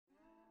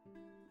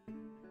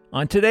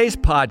On today's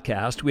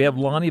podcast, we have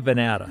Lonnie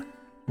Vannata,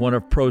 one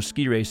of pro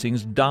ski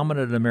racing's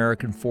dominant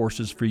American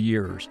forces for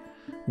years,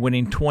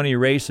 winning 20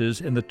 races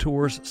in the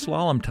Tour's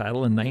slalom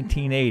title in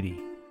 1980.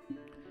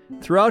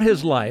 Throughout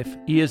his life,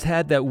 he has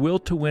had that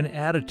will-to-win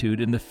attitude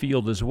in the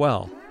field as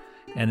well,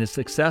 and his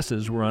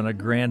successes were on a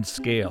grand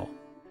scale.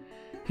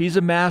 He's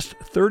amassed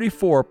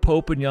 34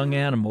 Pope and Young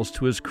animals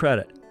to his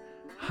credit,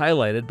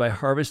 highlighted by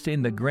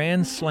harvesting the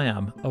Grand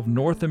Slam of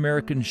North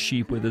American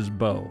sheep with his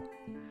bow.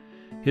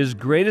 His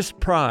greatest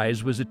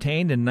prize was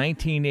attained in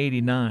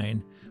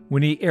 1989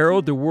 when he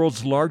arrowed the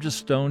world's largest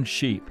stone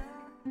sheep.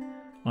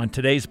 On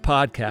today's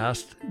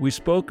podcast, we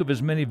spoke of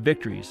his many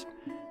victories,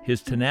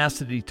 his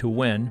tenacity to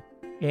win,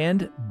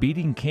 and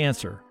beating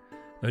cancer,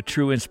 a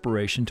true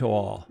inspiration to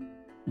all.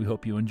 We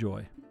hope you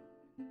enjoy.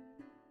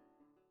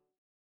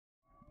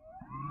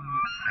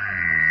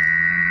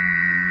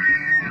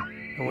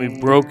 And we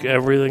broke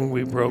everything.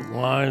 We broke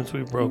lines,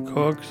 we broke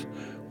hooks,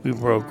 we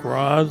broke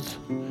rods,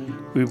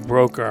 we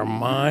broke our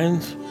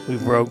minds, we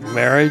broke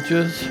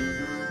marriages,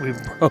 we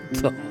broke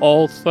the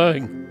whole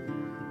thing.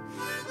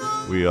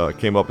 We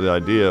came up with the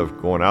idea of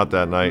going out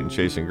that night and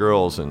chasing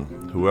girls,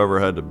 and whoever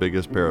had the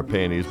biggest pair of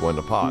panties won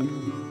the pot.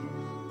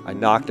 I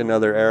knocked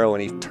another arrow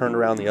and he turned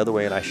around the other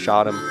way and I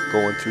shot him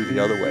going through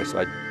the other way. So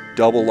I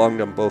double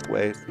lunged him both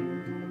ways.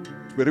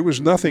 But it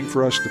was nothing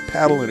for us to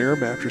paddle an air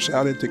mattress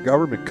out into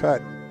Government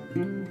Cut.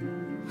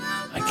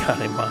 I got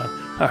him on.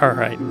 All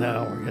right,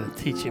 now we're going to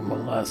teach him a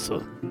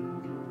lesson.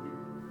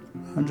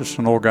 I'm just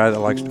an old guy that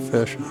likes to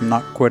fish. I'm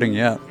not quitting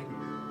yet.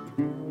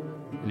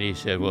 And he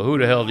said, well, who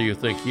the hell do you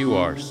think you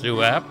are,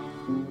 Sue App?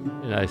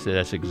 And I said,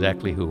 that's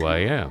exactly who I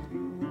am.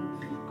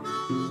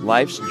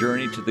 Life's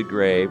journey to the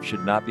grave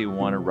should not be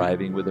one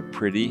arriving with a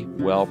pretty,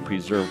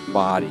 well-preserved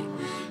body,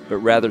 but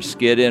rather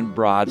skid in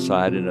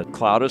broadside in a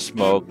cloud of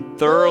smoke,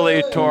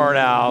 thoroughly torn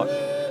out,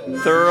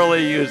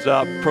 thoroughly used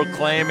up,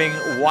 proclaiming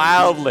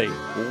wildly,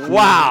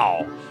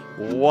 wow,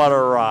 what a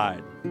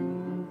ride.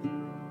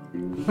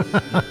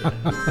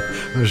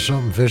 There's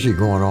something fishy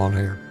going on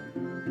here.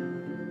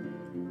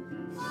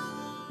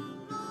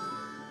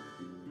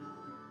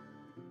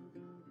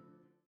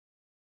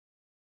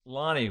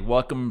 Lonnie,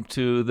 welcome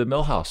to the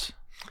Millhouse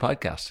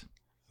podcast.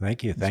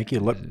 Thank you.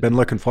 Been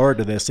looking forward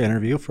to this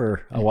interview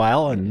for a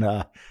while,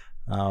 and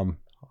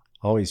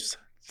always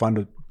fun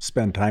to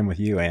spend time with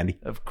you, Andy.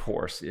 Of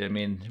course. I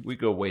mean, we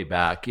go way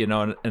back, and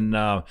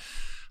a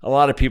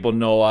lot of people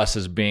know us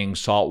as being a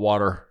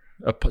saltwater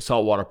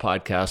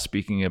podcast,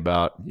 speaking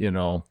about,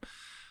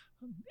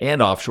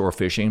 and offshore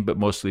fishing, but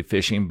mostly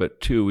fishing.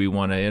 But two, we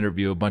want to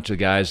interview a bunch of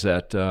guys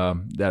that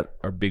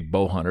are big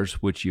bow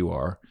hunters, which you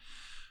are.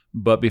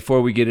 But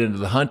before we get into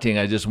the hunting,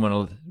 I just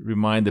want to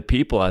remind the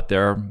people out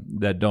there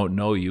that don't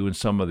know you, and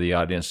some of the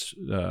audience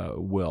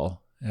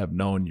will have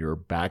known your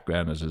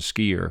background as a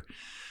skier.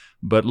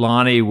 But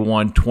Lonnie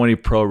won 20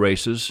 pro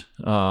races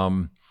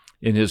in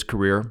his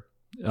career.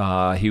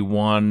 He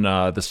won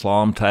the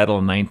slalom title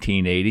in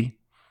 1980,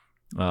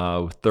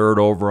 third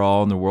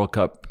overall in the World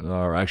Cup,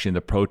 or actually in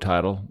the pro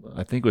title.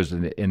 I think it was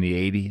in the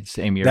 80,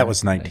 same year. That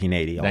was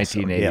 1980 also.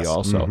 1980 yes.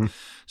 also. Mm-hmm.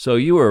 So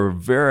you were a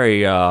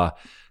very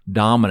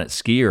dominant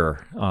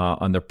skier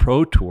on the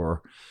pro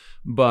tour.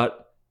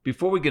 But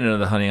before we get into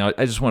the hunting,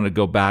 I just want to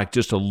go back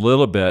just a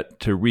little bit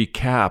to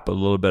recap a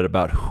little bit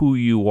about who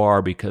you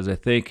are, because I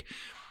think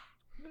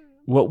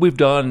what we've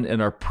done in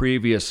our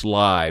previous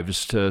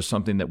lives to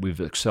something that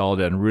we've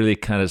excelled in really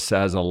kind of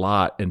says a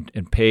lot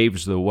and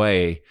paves the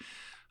way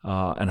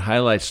and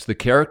highlights the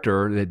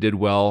character that did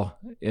well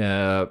in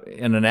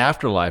an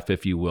afterlife,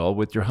 if you will,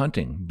 with your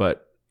hunting.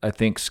 But I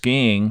think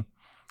skiing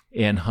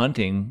and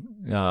hunting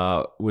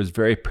was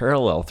very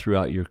parallel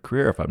throughout your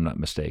career, if I'm not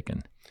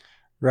mistaken.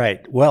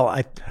 Right. Well,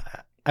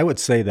 I would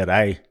say that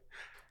I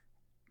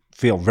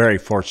feel very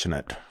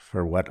fortunate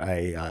for what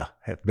I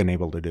have been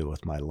able to do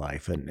with my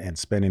life, and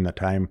spending the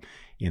time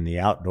in the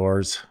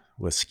outdoors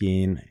with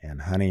skiing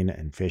and hunting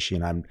and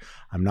fishing. I'm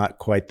not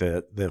quite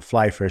the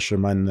fly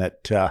fisherman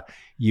that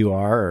you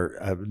are,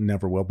 or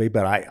never will be,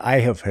 but I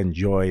have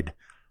enjoyed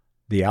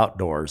the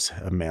outdoors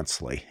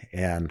immensely.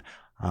 And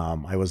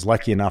I was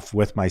lucky enough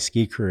with my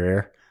ski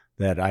career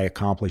that I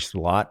accomplished a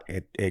lot.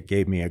 It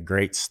gave me a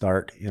great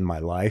start in my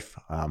life.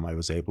 I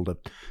was able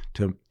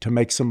to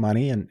make some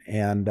money,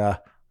 and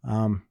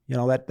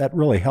that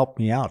really helped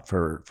me out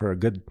for a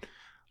good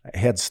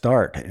head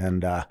start.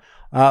 And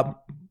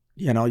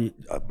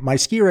my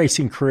ski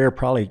racing career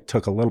probably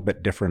took a little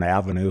bit different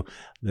avenue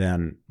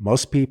than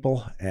most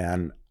people,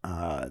 and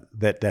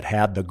that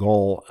had the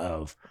goal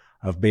of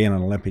being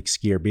an Olympic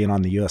skier, being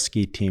on the U.S.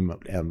 ski team,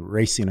 and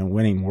racing and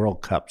winning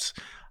World Cups.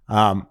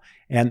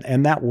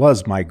 And that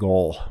was my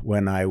goal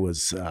when I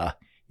was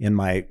in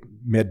my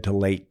mid to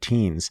late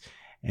teens.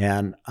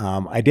 And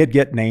I did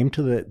get named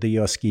to the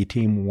U.S. ski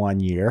team one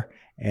year,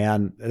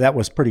 and that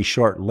was pretty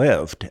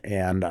short-lived.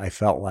 And I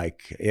felt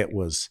like it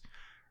was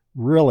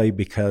really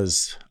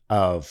because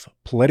of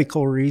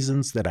political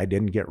reasons that I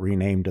didn't get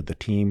renamed to the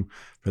team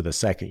for the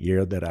second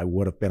year that I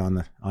would have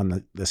been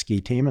on the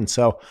ski team. And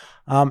so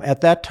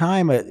at that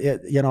time,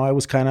 I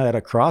was kind of at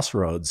a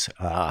crossroads.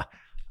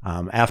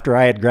 After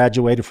I had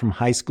graduated from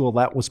high school,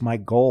 that was my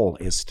goal,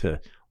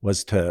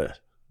 was to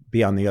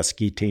be on the U.S.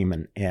 ski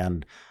team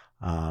and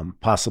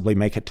possibly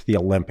make it to the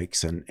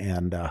Olympics and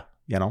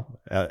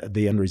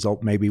the end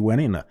result may be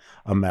winning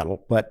a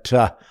medal. But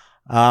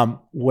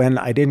when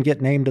I didn't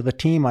get named to the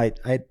team, I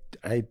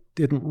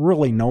didn't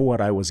really know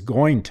what I was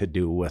going to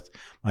do with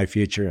my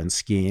future in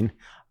skiing.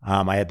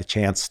 I had the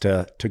chance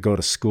to go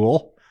to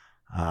school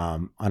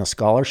on a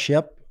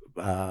scholarship,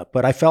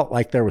 but I felt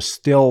like there was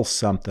still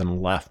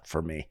something left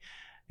for me.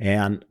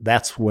 And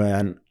that's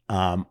when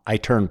I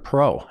turned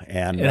pro.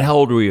 And how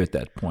old were you at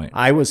that point?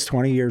 I was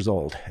 20 years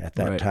old at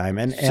that time.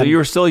 And so you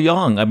were still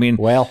young. I mean,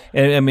 well,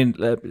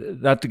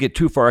 not to get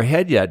too far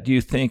ahead yet, do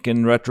you think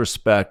in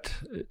retrospect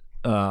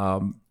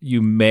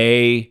you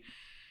may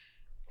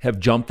have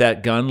jumped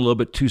that gun a little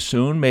bit too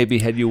soon? Maybe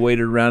had you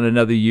waited around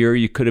another year,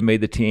 you could have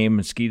made the team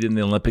and skied in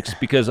the Olympics.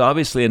 Because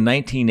obviously in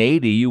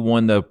 1980, you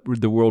won the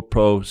World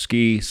Pro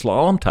Ski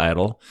Slalom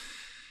title.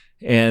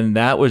 And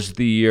that was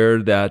the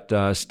year that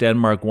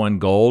Stenmark won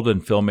gold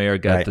and Phil Mayer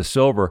got the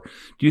silver.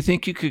 Do you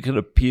think you could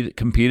have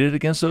competed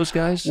against those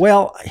guys?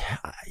 Well,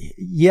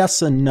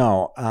 yes and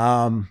no.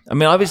 I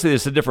mean, obviously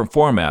it's a different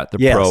format, the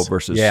pro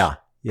versus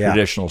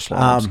traditional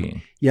slalom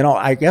skiing.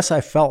 I guess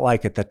I felt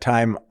like at the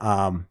time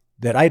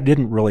that I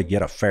didn't really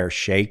get a fair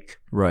shake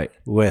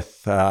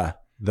with the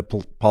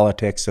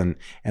politics and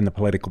the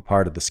political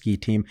part of the ski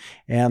team.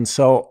 And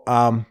so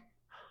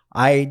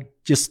I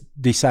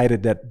just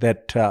decided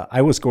that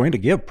I was going to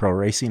give pro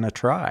racing a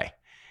try.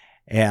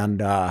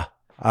 And,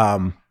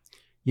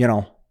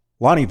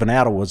 Lonnie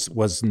Venata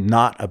was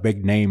not a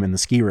big name in the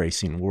ski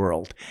racing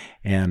world.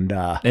 And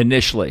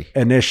initially,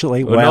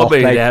 well,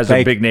 nobody has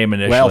a big name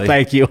initially. Well,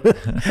 thank you,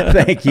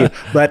 thank you.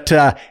 But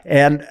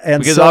and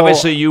because so,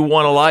 obviously you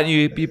won a lot, and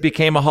you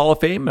became a Hall of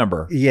Fame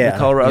member. Yeah, the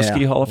Colorado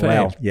Ski Hall of Fame.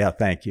 Well, yeah,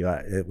 thank you.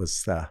 It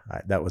was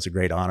that was a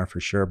great honor for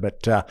sure.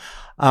 But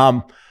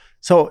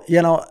so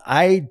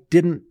I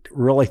didn't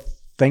really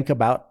think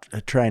about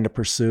trying to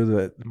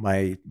pursue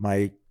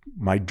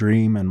my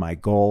dream and my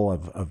goal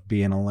of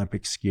being an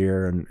Olympic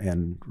skier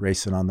and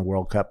racing on the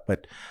World Cup.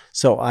 But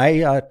so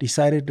I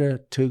decided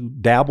to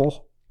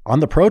dabble on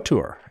the pro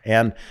tour,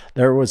 and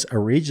there was a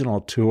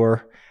regional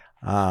tour.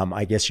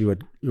 I guess you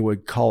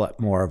would call it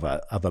more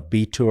of a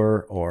B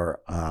tour, or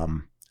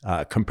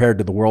compared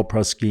to the World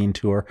Pro Skiing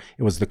Tour,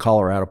 it was the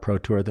Colorado Pro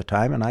Tour at the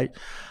time. And I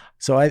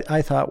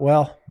thought,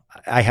 well,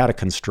 I had a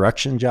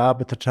construction job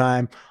at the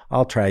time.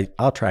 I'll try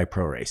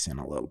pro racing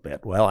a little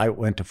bit. Well, I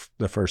went to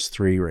the first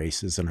 3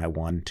 races and I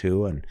won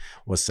 2 and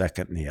was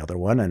second in the other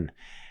one.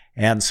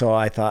 And so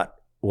I thought,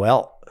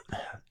 well,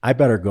 I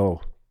better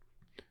go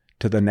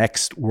to the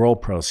next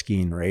World Pro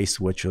Skiing race,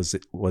 which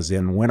was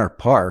in Winter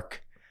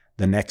Park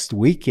the next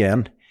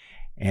weekend.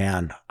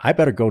 And I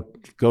better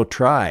go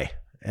try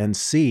and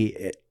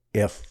see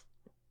if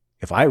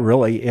I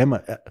really am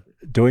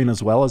doing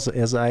as well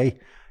as I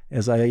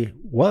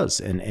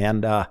was.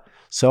 And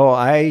so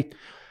I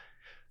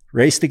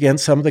raced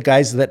against some of the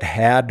guys that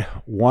had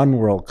won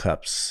World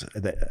Cups,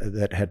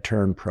 that had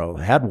turned pro,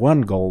 had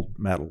won gold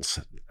medals.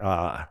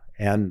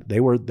 And they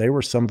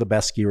were some of the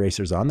best ski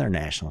racers on their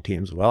national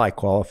teams. Well, I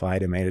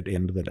qualified and made it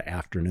into the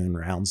afternoon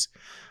rounds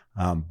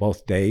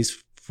both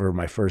days for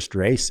my first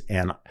race,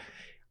 and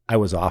I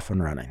was off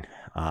and running.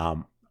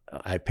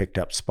 I picked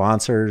up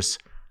sponsors.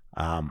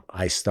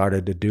 I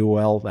started to do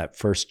well that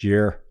first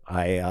year.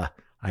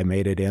 I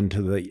made it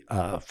into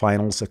the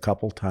finals a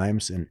couple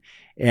times,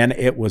 and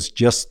it was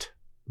just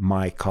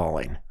my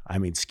calling. I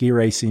mean,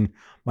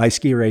 my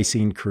ski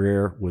racing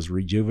career was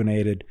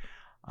rejuvenated.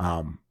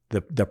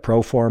 The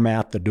pro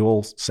format, the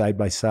dual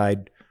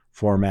side-by-side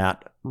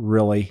format,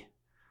 really.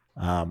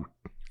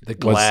 The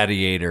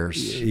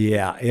gladiators.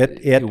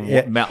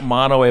 It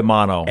mano a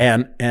mano.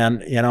 And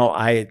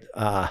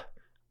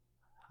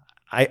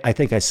I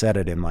think I said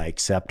it in my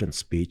acceptance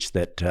speech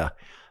that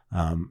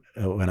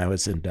when I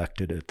was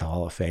inducted at the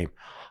Hall of Fame,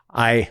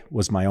 I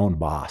was my own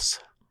boss.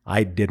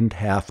 I didn't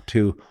have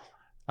to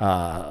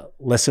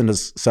listen to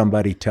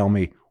somebody tell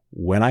me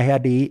when I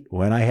had to eat,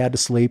 when I had to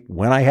sleep,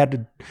 when I had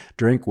to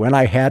drink, when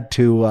I had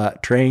to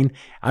train.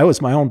 I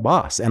was my own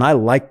boss, and I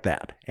liked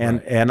that.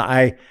 And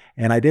I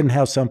didn't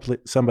have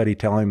somebody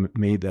telling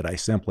me that I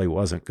simply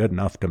wasn't good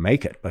enough to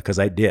make it, because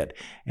I did.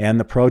 And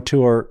the Pro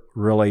Tour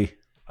really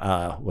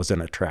was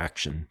an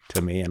attraction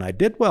to me, and I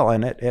did well,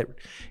 and it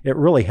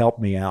really helped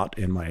me out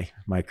in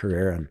my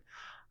career.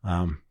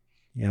 And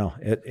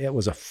it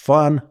was a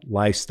fun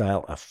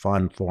lifestyle, a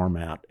fun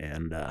format,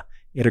 and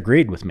it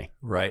agreed with me.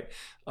 Right.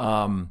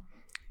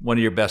 One of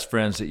your best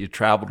friends that you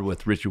traveled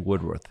with, Richard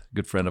Woodworth, a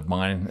good friend of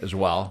mine as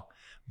well.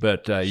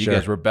 But you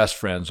guys were best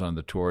friends on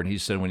the tour, and he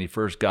said when he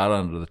first got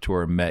onto the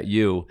tour and met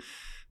you,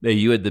 that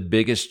you had the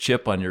biggest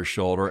chip on your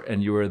shoulder,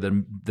 and you were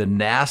the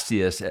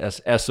nastiest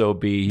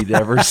SOB he'd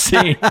ever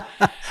seen.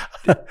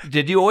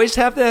 Did you always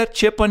have that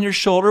chip on your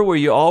shoulder? Were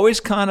you always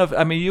kind of?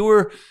 I mean, you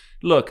were.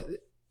 Look,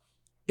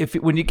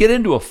 when you get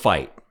into a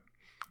fight,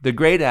 the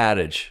great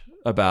adage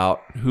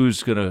about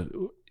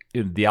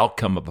the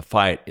outcome of a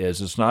fight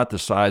is it's not the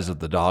size of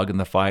the dog in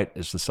the fight;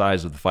 it's the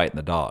size of the fight in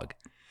the dog.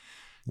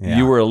 Yeah.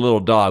 You were a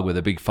little dog with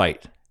a big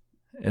fight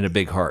and a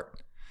big heart.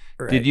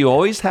 Right. Did you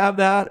always have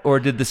that, or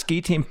did the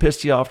ski team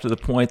piss you off to the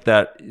point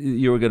that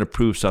you were going to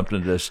prove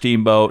something to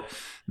Steamboat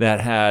that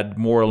had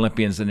more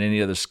Olympians than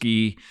any other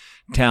ski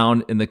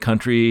town in the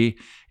country?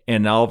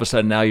 And all of a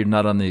sudden, now you're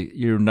not going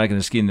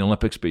to ski in the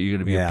Olympics, but you're going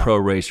to be a pro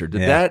racer.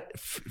 Did that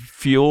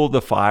fuel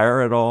the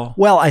fire at all?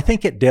 Well, I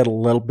think it did a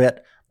little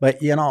bit, but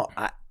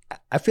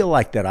I feel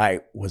like that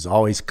I was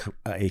always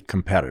a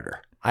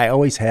competitor. I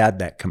always had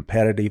that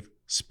competitive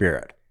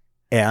spirit,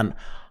 and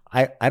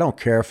I don't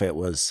care if it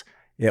was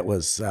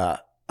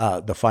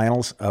the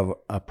finals of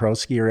a pro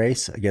ski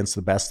race against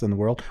the best in the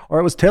world, or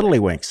it was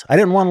tiddlywinks. I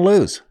didn't want to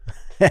lose.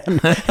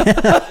 and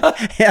I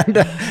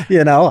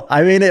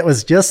mean, it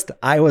was just,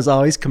 I was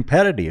always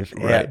competitive.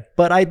 Right.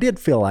 But I did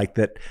feel like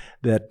that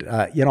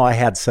I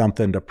had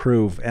something to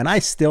prove. And I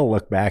still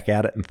look back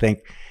at it and think,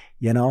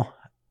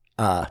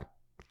 the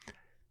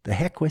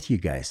heck with you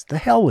guys, the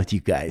hell with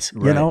you guys.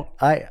 Right.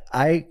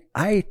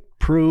 I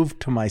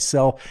proved to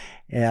myself,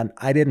 and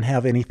I didn't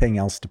have anything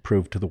else to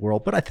prove to the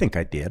world, but I think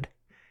I did,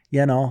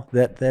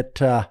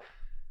 that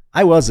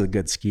I was a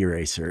good ski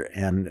racer,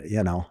 and,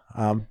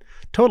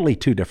 totally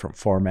two different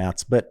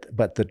formats,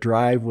 but the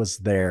drive was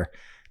there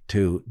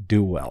to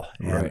do well.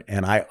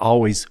 And I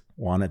always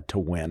wanted to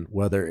win,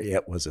 whether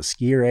it was a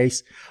ski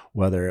race,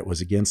 whether it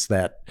was against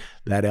that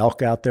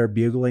elk out there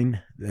bugling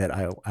that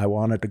I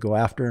wanted to go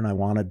after, and I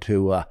wanted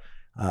to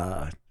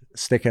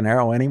stick an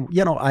arrow in him,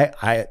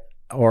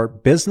 or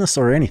business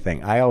or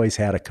anything. I always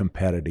had a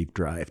competitive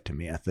drive to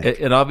me, I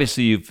think. And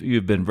obviously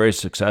you've been very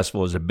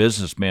successful as a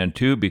businessman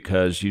too,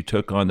 because you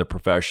took on the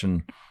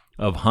profession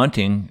of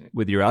hunting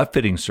with your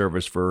outfitting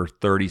service for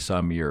 30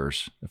 some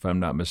years, if I'm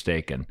not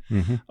mistaken.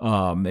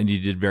 Mm-hmm. And you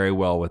did very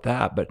well with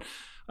that. But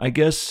I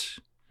guess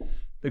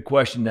the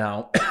question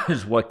now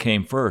is what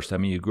came first? I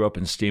mean, you grew up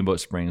in Steamboat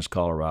Springs,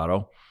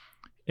 Colorado,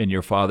 and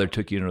your father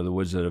took you into the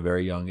woods at a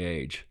very young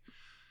age.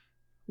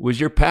 Was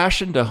your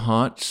passion to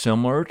hunt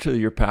similar to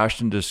your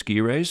passion to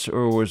ski race,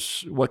 or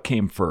was what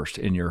came first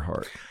in your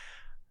heart?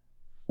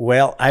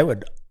 Well, I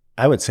would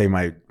say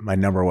my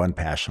number one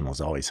passion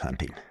was always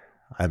hunting.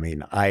 I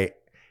mean, I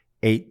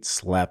ate,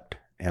 slept,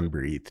 and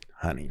breathed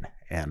hunting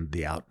and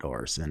the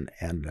outdoors, and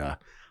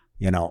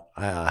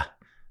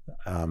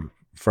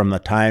from the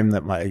time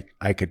that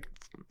I could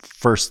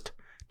first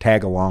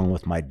tag along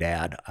with my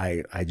dad,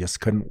 I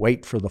just couldn't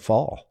wait for the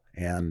fall,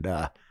 and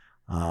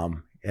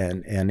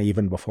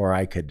even before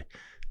I could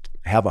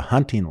have a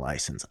hunting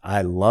license,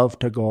 I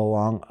loved to go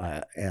along,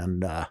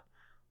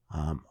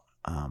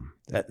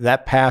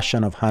 that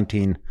passion of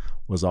hunting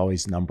was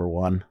always number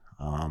one.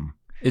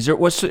 Is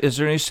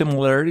there any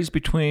similarities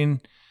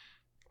between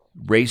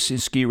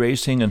ski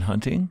racing and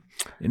hunting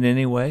in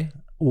any way?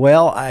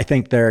 Well, I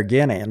think there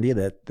again, Andy,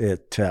 that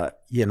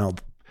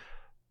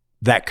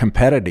that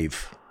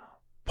competitive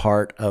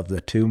part of the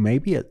two,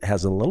 maybe it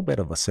has a little bit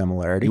of a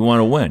similarity. You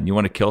want to win. You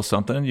want to kill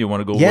something. You want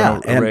to go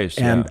win a race.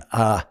 And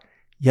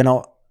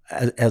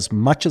as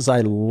much as I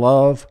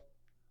love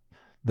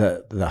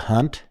the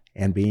hunt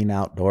and being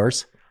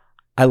outdoors,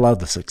 I love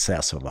the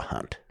success of a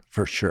hunt.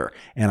 For sure.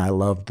 And I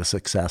love the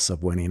success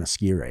of winning a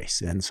ski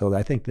race. And so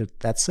I think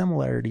that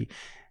similarity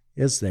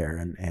is there.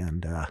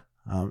 And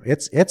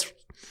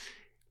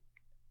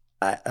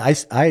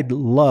I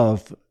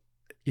love,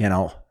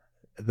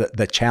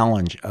 the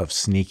challenge of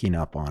sneaking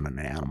up on an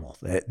animal.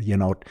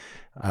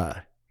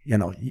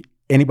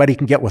 Anybody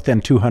can get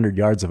within 200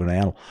 yards of an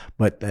animal,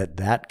 but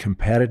that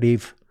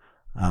competitive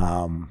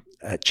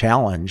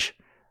challenge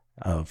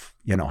of,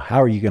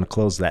 how are you going to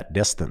close that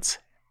distance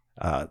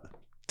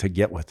to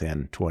get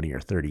within 20 or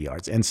 30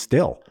 yards. And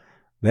still,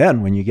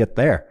 then when you get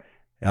there,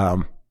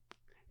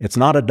 it's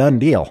not a done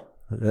deal,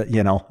 but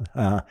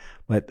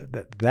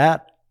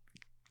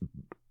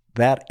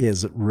that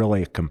is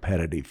really a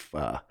competitive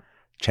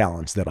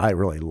challenge that I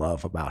really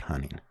love about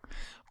hunting.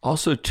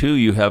 Also, too,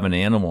 you have an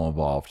animal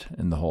involved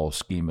in the whole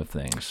scheme of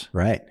things.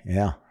 Right.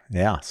 Yeah.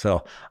 Yeah.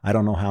 So I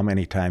don't know how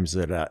many times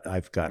that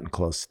I've gotten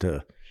close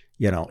to,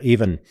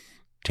 even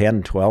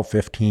 10, 12,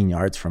 15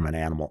 yards from an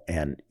animal,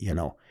 and,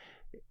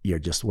 you're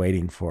just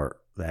waiting for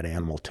that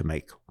animal to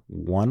make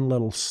one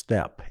little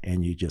step,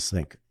 and you just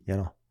think,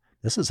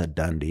 this is a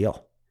done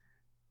deal.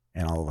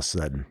 And all of a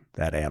sudden,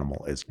 that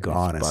animal is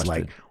gone. It's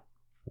like,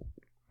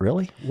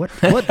 really? What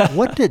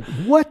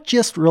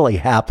just really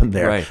happened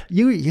there? Right.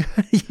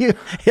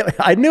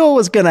 I knew it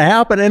was going to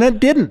happen, and it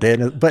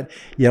didn't. But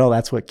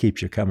that's what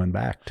keeps you coming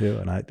back too.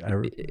 And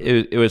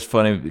it was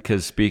funny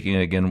because speaking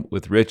again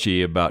with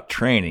Richie about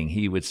training,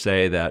 he would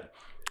say that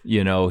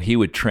he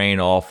would train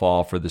all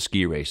fall for the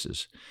ski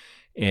races.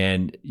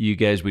 And you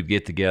guys would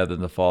get together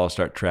in the fall,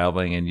 start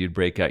traveling, and you'd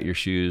break out your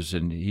shoes.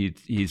 And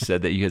he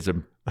said that you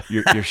had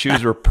your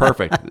shoes were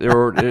perfect. They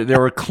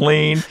were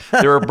clean.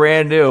 They were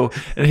brand new.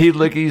 And he'd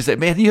look, he said,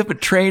 "Man, you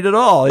haven't trained at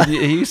all." And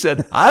he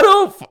said, "I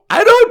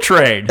don't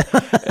train."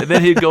 And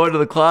then he'd go into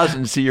the closet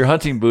and see your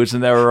hunting boots,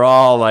 and they were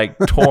all like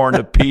torn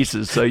to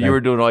pieces. So you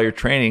were doing all your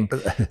training,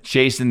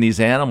 chasing these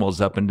animals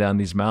up and down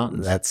these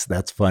mountains.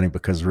 That's funny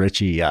because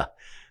Richie,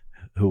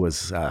 who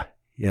was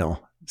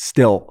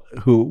still,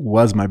 who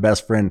was my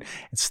best friend,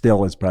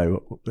 still is probably,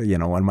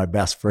 one of my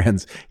best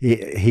friends.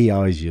 He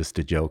always used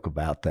to joke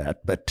about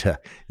that, but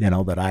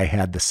that I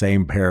had the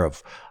same pair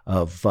of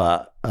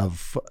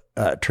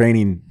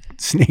training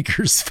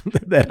sneakers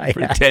that I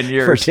had 10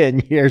 years. For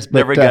 10 years, but,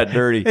 never got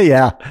dirty.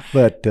 Yeah,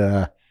 but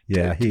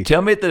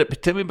tell me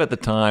about the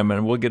time,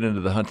 and we'll get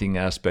into the hunting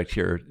aspect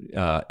here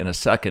in a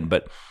second.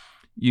 But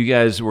you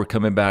guys were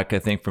coming back, I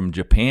think, from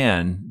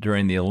Japan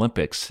during the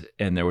Olympics,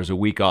 and there was a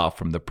week off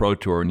from the Pro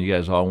Tour, and you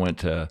guys all went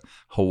to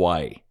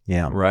Hawaii.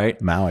 Yeah.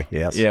 Right? Maui,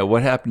 yes. Yeah.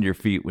 What happened to your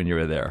feet when you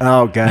were there?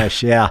 Oh,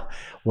 gosh, yeah.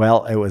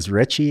 Well, it was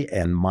Richie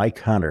and Mike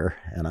Hunter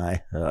and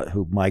I,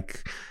 who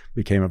Mike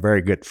became a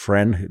very good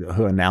friend,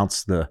 who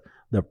announced the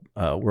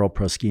World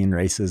Pro Skiing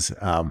races.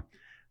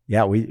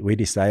 We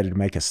decided to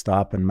make a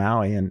stop in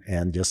Maui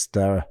and just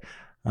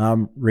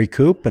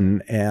recoup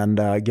and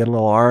get a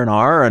little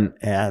R&R,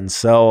 and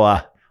so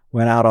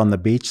went out on the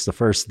beach the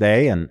first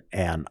day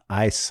and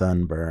I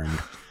sunburned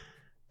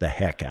the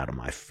heck out of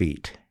my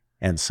feet.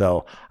 And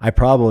so I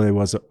probably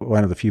was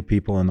one of the few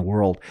people in the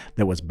world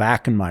that was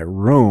back in my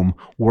room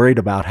worried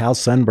about how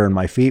sunburned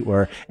my feet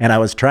were, and I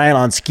was trying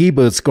on ski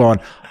boots going,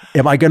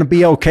 am I going to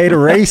be okay to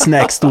race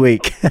next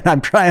week? And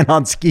I'm trying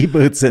on ski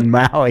boots in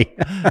Maui.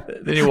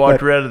 Then you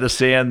walked around in the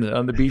sand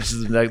on the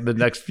beaches the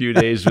next few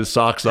days with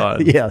socks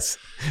on. Yes.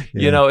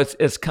 Yeah.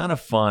 It's kind of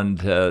fun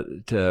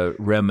to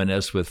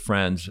reminisce with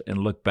friends and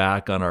look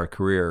back on our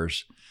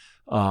careers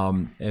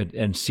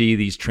and see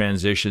these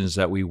transitions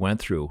that we went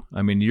through.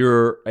 I mean,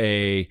 you're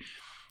a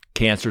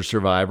cancer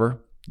survivor.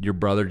 Your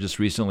brother just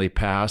recently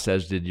passed,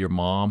 as did your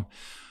mom.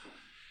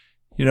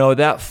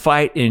 That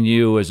fight in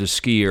you as a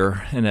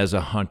skier and as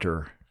a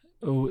hunter,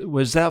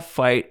 was that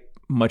fight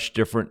much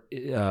different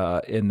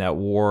in that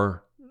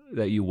war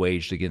that you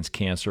waged against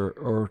cancer,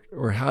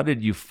 or how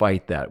did you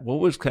fight that? What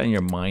was kind of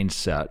your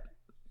mindset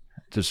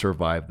to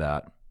survive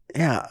that?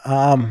 Yeah.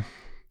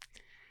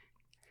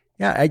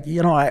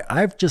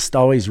 I've just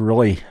always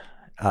really,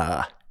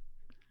 I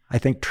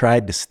think,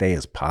 tried to stay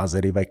as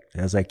positive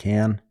as I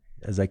could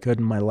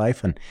in my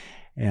life. And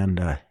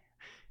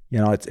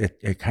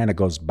it kind of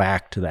goes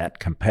back to that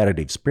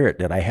competitive spirit.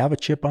 Did I have a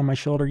chip on my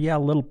shoulder? Yeah, a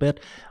little bit.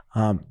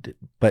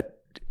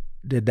 But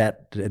did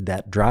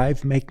that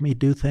drive make me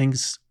do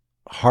things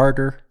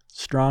harder,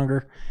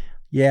 stronger?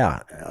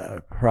 Yeah,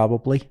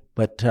 probably.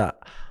 But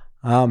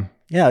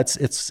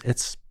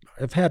it's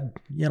I've had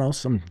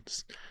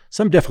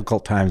some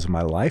difficult times in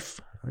my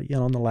life,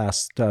 in the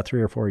last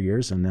 3 or 4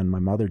 years, and then my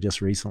mother just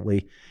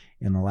recently,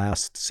 in the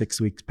last 6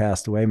 weeks,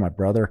 passed away. My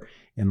brother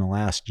in the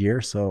last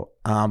year. So,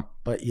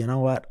 but you know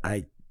what?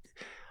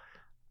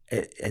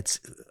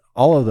 It's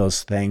all of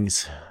those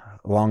things,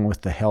 along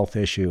with the health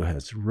issue,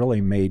 has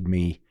really made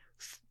me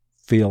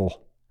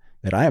feel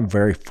that I am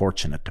very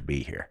fortunate to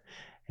be here.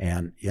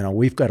 And,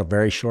 we've got a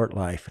very short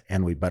life,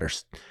 and we better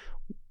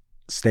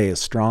stay as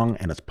strong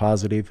and as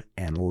positive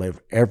and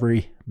live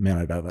every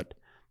minute of it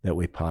that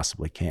we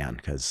possibly can.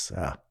 Because,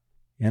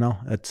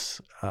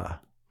 it's,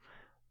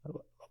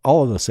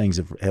 all of those things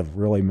have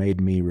really made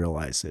me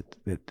realize that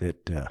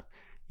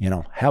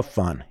have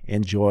fun,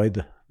 enjoy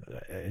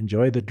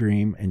the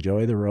dream,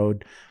 enjoy the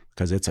road,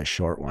 because it's a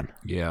short one.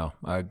 Yeah,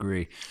 I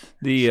agree.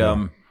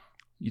 You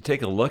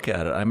take a look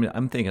at it.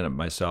 I'm thinking of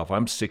myself.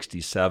 I'm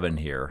 67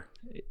 here.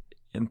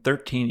 In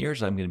 13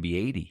 years, I'm going to be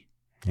 80.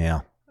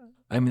 Yeah.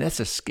 That's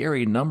a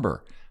scary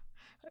number.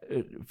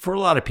 For a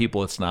lot of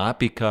people, it's not,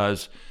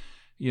 because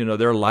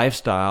their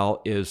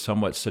lifestyle is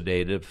somewhat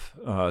sedative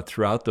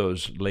throughout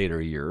those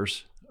later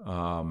years.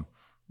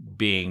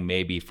 Being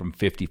maybe from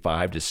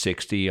 55 to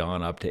 60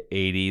 on up to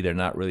 80. They're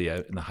not really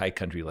in the high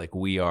country like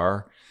we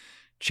are,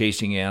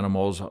 chasing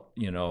animals,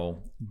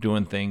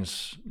 doing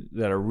things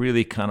that are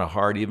really kind of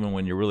hard even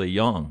when you're really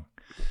young.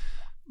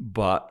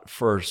 But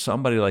for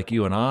somebody like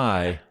you and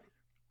I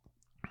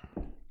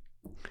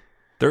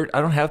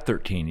don't have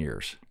 13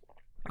 years.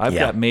 I've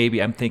got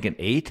maybe, I'm thinking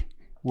 8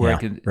 where I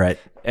can, right.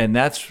 And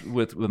that's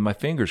with my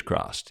fingers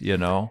crossed,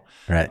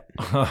 Right.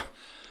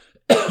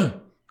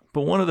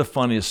 But one of the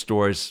funniest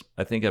stories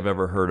I think I've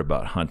ever heard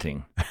about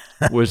hunting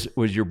was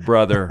your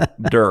brother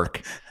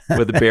Dirk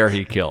with the bear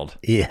he killed.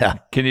 Yeah.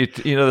 Can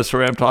you know the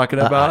story I'm talking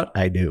about?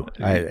 I do.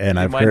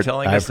 I've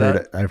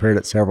heard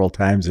it several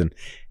times, and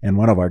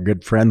one of our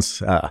good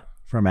friends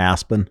from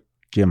Aspen,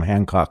 Jim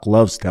Hancock,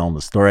 loves telling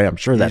the story. I'm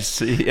sure that's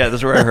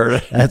where I heard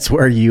it. That's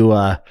where you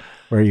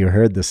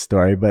heard the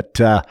story. But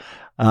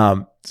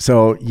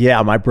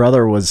my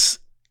brother was.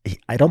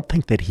 I don't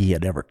think that he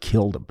had ever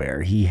killed a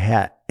bear. He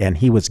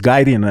was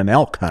guiding an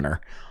elk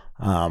hunter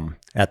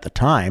at the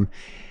time,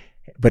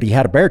 but he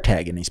had a bear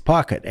tag in his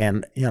pocket.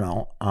 And,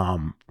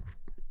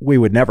 we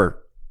would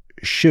never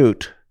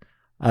shoot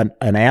an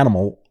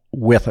animal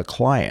with a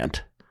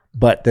client,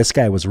 but this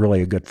guy was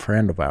really a good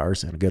friend of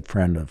ours and a good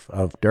friend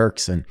of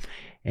Dirk's. So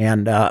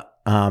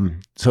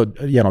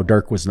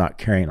Dirk was not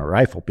carrying a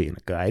rifle being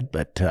a guide,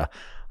 but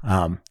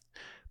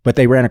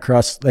they ran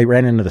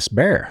into this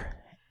bear,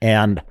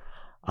 and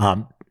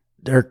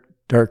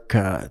Dirk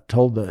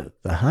told the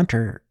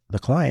hunter the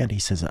client, he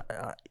says,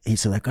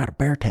 I've got a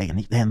bear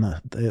tag. And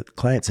the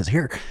client says,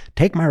 here,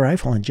 take my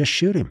rifle and just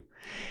shoot him.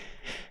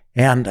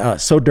 And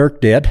so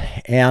Dirk did.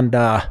 And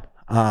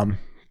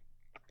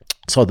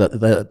so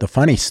the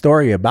funny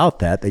story about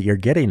that you're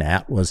getting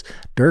at was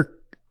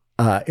Dirk,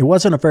 it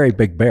wasn't a very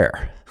big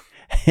bear.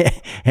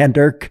 And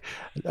Dirk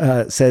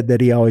said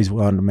that he always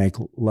wanted to make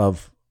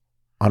love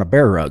on a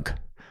bear rug,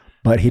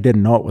 but he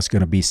didn't know it was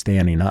going to be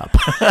standing up.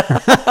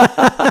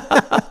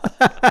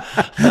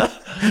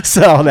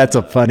 So that's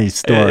a funny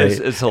story.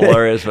 It's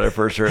hilarious when I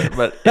first heard it.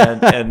 But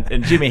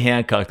and Jimmy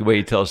Hancock, the way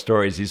he tells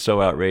stories, he's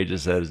so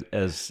outrageous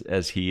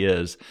as he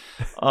is.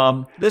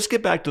 Let's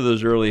get back to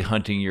those early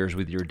hunting years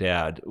with your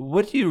dad.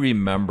 What do you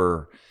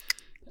remember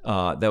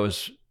that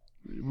was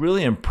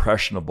really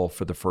impressionable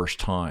for the first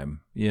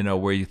time? You know,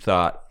 where you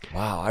thought,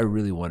 "Wow, I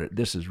really want it.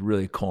 This is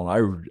really cool.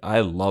 I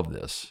love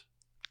this."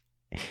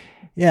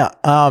 Yeah.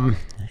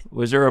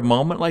 Was there a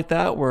moment like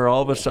that where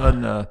all of a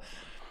sudden?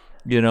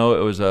 You know,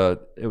 it was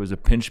a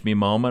pinch me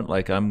moment.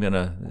 Like this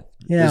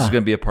is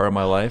gonna be a part of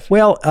my life.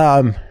 Well,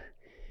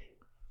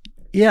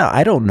 yeah,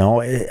 I don't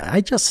know. I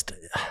just,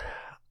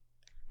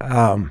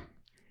 you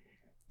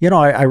know,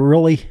 I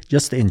really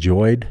just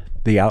enjoyed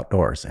the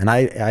outdoors, and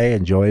I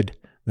enjoyed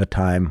the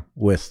time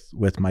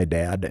with my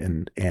dad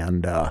and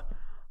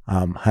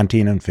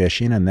hunting and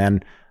fishing, and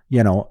then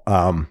you know,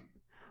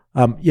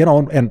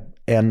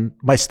 and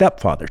my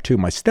stepfather too.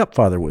 My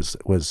stepfather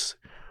was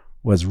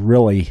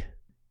really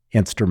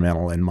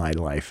instrumental in my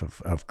life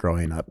of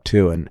growing up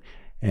too. And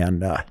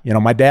you know,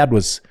 my dad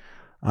was,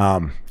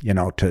 you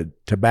know,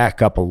 to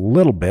back up a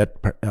little bit,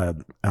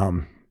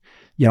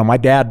 you know, my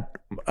dad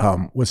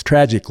was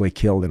tragically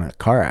killed in a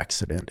car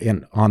accident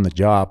on the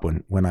job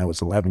when I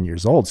was 11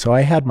 years old. So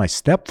I had my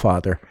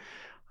stepfather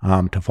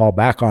to fall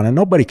back on, and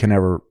nobody can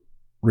ever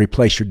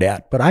replace your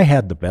dad, but I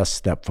had the best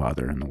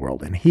stepfather in the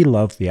world, and he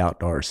loved the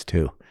outdoors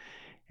too.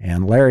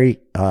 And Larry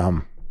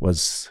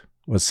was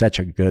such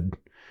a good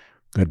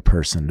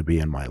person to be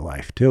in my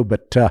life too.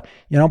 But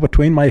you know,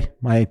 between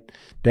my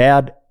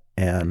dad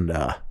and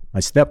my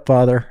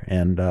stepfather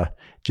and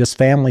just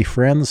family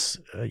friends,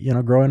 you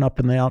know, growing up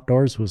in the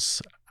outdoors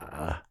was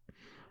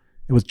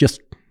it was just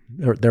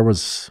there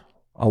was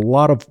a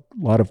lot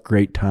of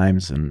great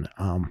times, and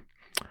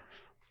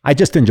I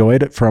just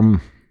enjoyed it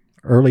from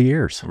early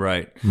years.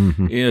 Right.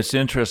 Mm-hmm. You know, it's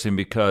interesting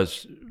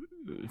because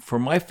for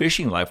my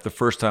fishing life, the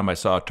first time I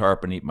saw a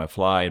tarpon eat my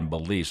fly in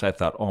Belize, I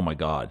thought, oh my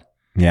God.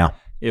 Yeah.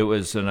 It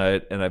was, and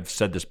I've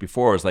said this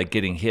before, it was like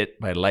getting hit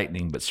by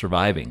lightning but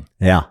surviving.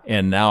 Yeah.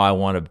 And now I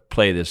want to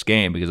play this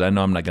game because I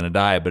know I'm not going to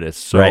die, but it's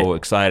so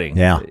exciting.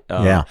 Yeah.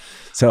 Yeah.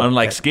 So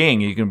unlike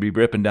skiing, you can be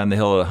ripping down the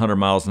hill at 100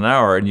 miles an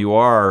hour, and you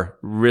are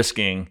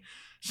risking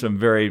some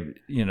very,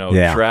 you know,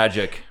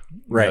 tragic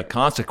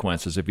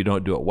consequences if you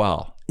don't do it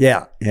well.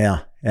 Yeah. Yeah.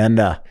 And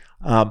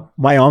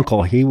my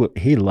uncle, he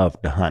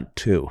loved to hunt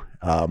too.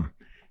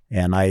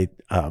 And I,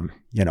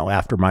 you know,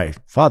 after my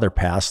father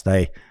passed,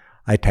 I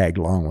tagged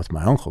along with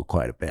my uncle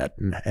quite a bit.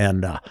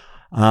 And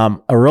a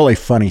really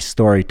funny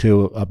story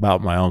too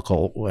about my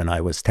uncle when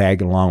I was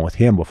tagging along with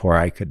him before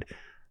I could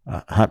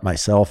hunt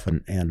myself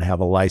and have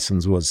a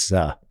license was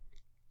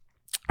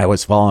I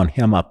was following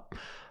him up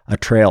a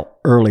trail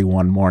early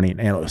one morning,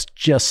 and it was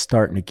just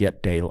starting to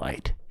get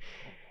daylight.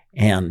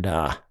 And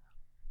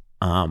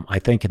I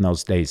think in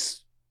those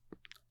days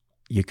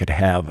you could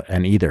have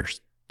an either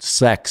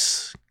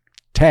sex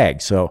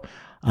tag. So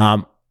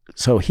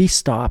he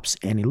stops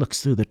and he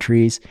looks through the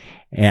trees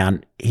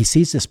and he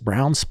sees this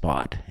brown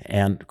spot.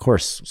 And of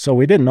course, so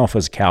we didn't know if it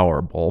was a cow or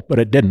a bull, but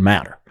it didn't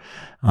matter.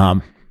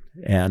 And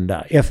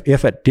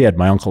if it did,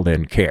 my uncle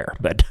didn't care.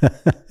 But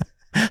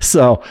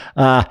so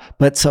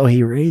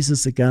he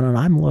raises the gun, and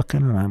I'm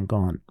looking and I'm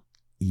going,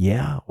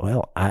 yeah,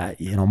 well,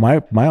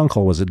 my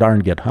uncle was a darn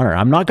good hunter.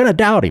 I'm not going to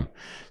doubt him.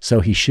 So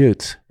he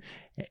shoots,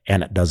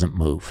 and it doesn't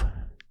move.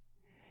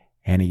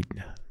 And he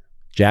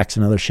jacks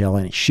another shell,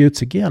 and he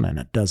shoots again, and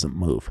it doesn't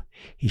move.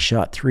 He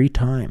shot 3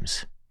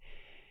 times,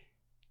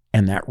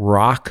 and that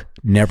rock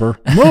never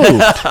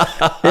moved.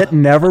 It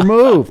never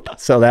moved.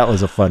 So that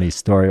was a funny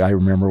story. I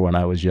remember when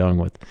I was young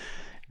with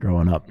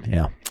growing up.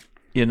 Yeah.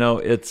 You know,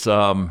 it's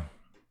the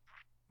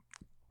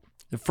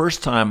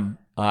first time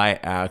I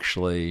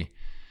actually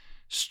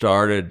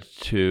started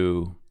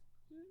to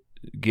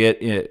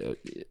get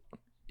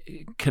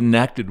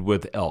connected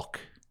with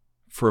elk.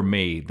 For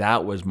me,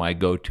 that was my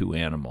go-to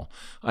animal.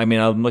 I mean,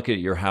 I'm looking at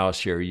your house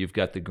here. You've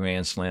got the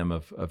Grand Slam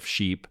of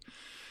sheep.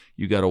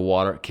 You got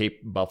a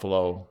Cape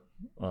buffalo,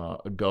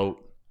 a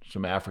goat,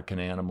 some African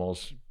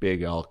animals,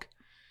 big elk.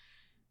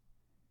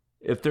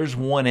 If there's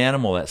one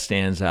animal that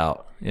stands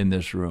out in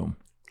this room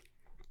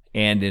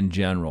and in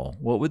general,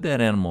 what would that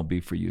animal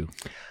be for you?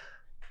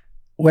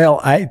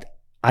 Well, I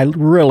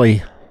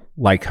really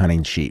like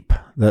hunting sheep.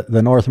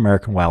 The North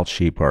American wild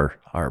sheep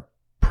are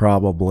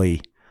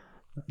probably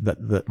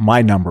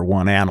my number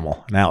one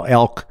animal. Now,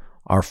 elk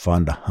are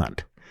fun to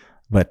hunt,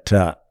 but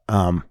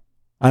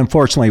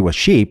unfortunately with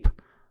sheep,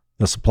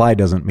 the supply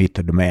doesn't meet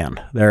the demand.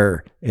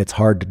 It's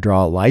hard to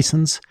draw a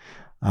license.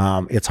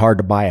 It's hard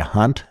to buy a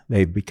hunt.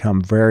 They've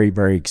become very,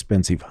 very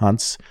expensive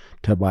hunts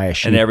to buy a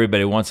sheep. And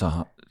everybody wants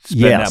to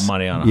spend that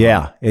money on a hunt.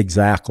 Yeah,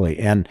 exactly.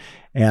 And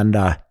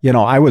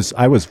I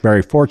was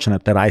very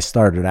fortunate that I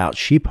started out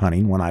sheep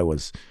hunting when I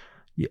was,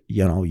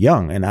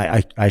 young. And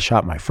I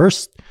shot my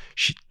first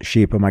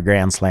sheep in my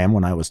Grand Slam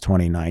when I was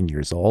 29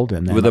 years old.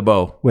 And then with a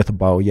bow. With a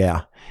bow,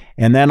 yeah.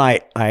 And then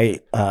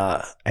and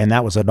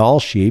that was a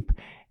Dall sheep.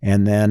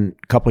 And then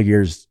a couple of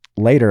years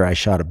later, I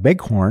shot a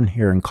bighorn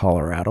here in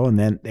Colorado, and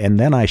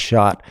then I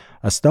shot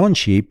a stone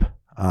sheep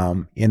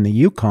in the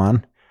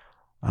Yukon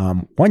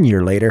 1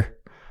 year later,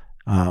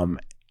 and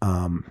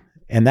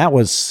that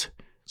was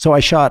so I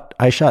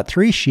shot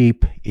 3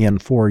 sheep in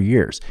 4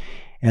 years,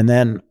 and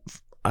then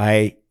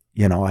I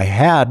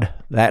had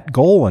that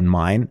goal in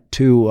mind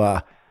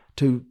to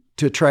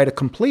try to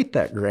complete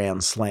that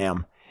Grand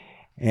Slam,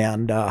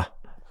 and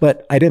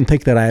but I didn't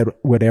think that I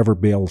would ever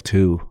be able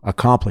to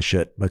accomplish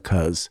it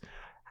because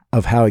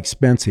of how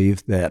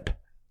expensive that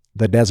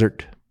the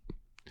desert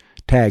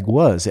tag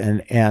was.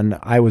 And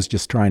I was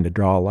just trying to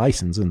draw a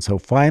license. And so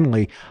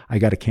finally I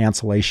got a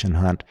cancellation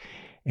hunt,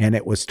 and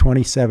it was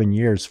 27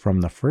 years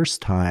from the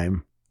first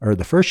time, or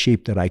the first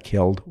sheep that I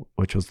killed,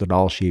 which was the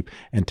Dall sheep,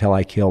 until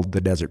I killed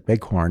the desert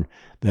bighorn,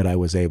 that I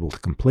was able to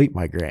complete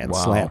my Grand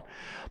Slam.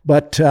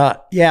 But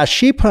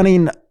sheep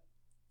hunting,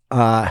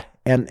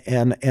 and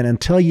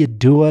until you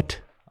do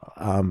it,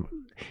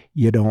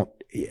 you don't,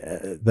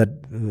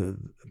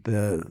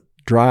 the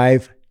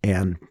drive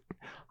and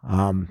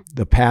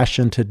the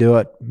passion to do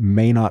it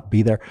may not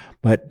be there,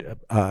 but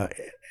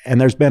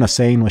and there's been a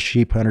saying with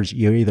sheep hunters: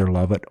 you either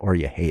love it or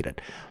you hate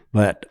it.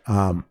 But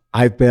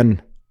I've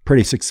been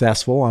pretty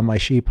successful on my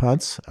sheep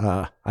hunts.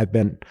 I've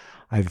been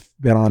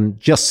on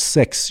just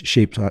 6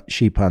 sheep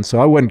hunts,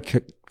 so I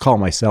wouldn't call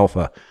myself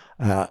a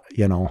die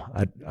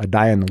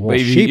in the wool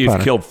sheep you've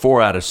hunter. Killed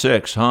 4 out of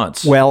 6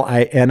 hunts. Well,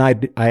 I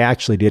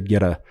actually did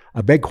get a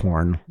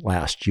bighorn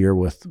last year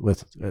with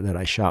that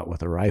I shot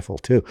with a rifle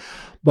too.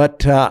 But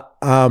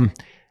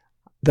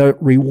the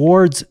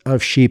rewards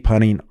of sheep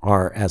hunting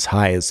are as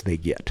high as they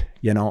get.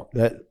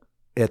 That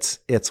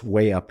it's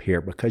way up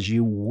here because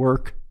you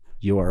work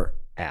your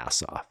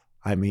ass off.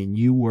 I mean,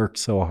 you work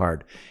so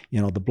hard.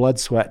 The blood,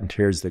 sweat, and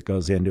tears that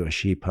goes into a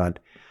sheep hunt.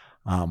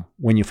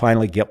 When you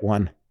finally get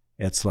one,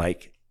 it's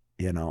like,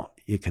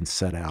 you can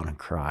sit down and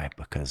cry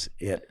because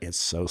it is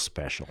so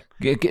special.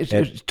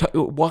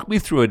 Walk me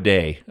through a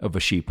day of a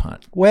sheep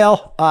hunt.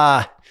 Well,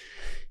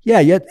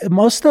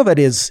 most of it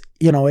is,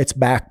 it's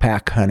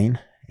backpack hunting.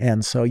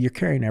 And so you're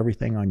carrying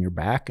everything on your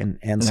back.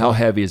 And so, how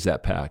heavy is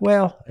that pack?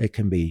 Well, it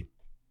can be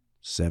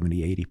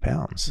 70, 80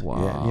 pounds.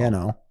 Wow.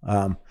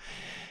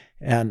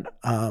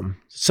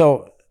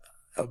 So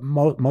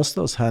most of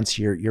those hunts,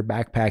 you're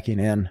backpacking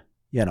in,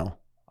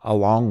 a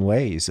long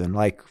ways, and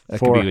like that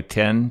could be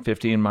 10,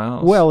 15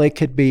 miles. Well, it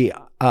could be,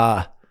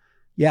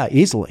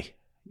 easily,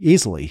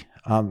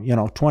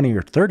 20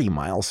 or 30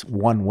 miles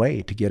one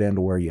way to get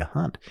into where you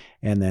hunt.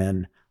 And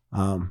then,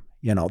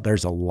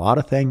 there's a lot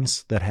of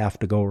things that have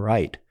to go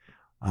right.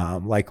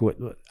 Like what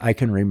I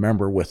can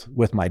remember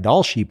with my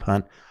Dall sheep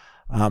hunt,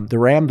 the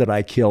ram that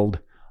I killed,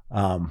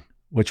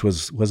 which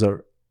was a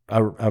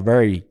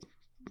very,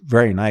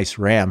 very nice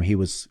ram.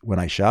 When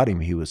I shot him,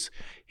 he was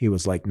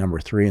like number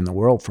 3 in the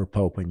world for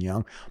Pope and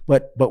Young.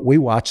 But we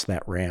watched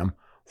that ram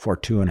for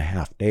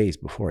 2.5 days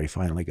before he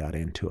finally got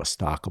into a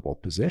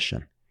stockable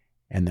position.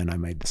 And then I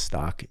made the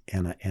stock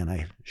and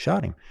I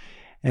shot him.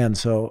 And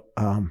so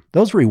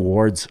those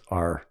rewards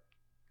are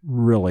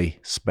really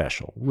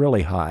special,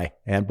 really high.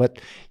 But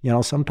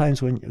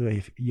sometimes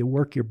if you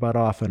work your butt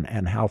off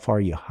and how far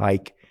you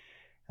hike,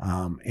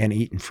 and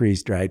eating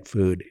freeze-dried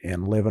food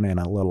and living in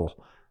a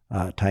little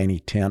tiny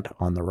tent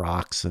on the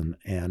rocks, and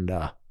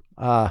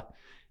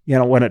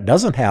when it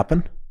doesn't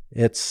happen,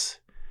 it's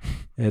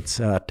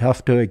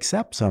tough to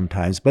accept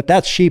sometimes. But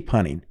that's sheep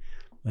hunting.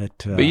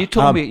 But you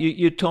told me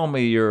you told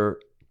me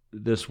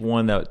this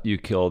one that you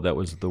killed that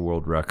was the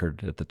world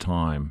record at the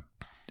time.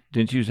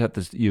 Didn't you have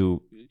this?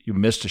 You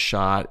missed a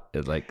shot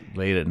at like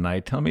late at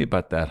night. Tell me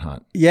about that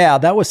hunt. Yeah,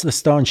 that was the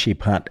stone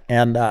sheep hunt,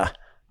 and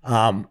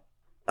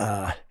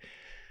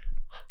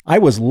I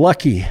was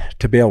lucky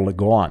to be able to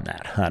go on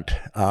that hunt.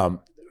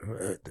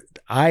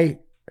 I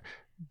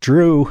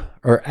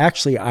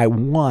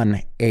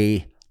won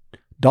a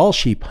Dall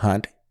sheep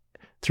hunt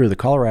through the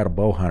Colorado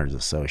Bowhunters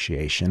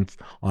Association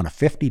on a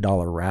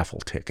 $50 raffle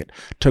ticket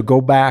to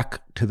go back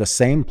to the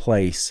same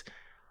place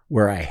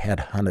where I had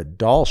hunted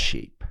Dall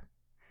sheep.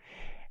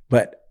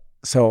 But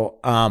so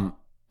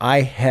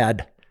I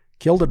had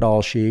killed a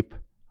Dall sheep,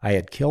 I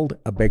had killed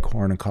a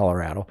bighorn in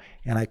Colorado,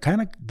 and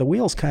the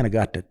wheels kind of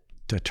got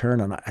to turn,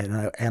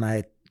 and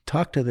I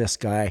talked to this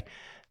guy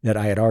that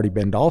I had already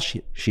been Dall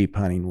sheep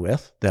hunting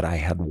with, that I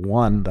had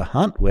won the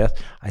hunt with.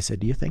 I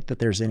said, do you think that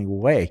there's any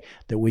way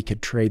that we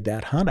could trade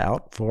that hunt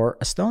out for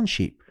a stone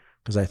sheep?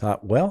 Because I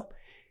thought, well,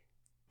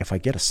 if I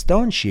get a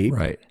stone sheep,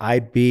 right,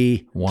 I'd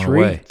be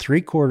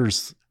three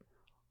quarters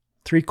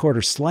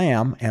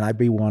slam, and I'd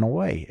be one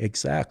away.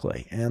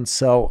 Exactly. And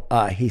so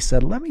he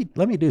said, let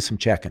me do some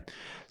checking.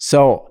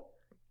 So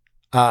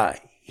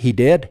He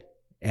did,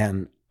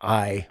 and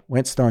I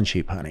went stone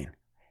sheep hunting.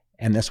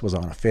 And this was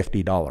on a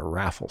 $50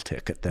 raffle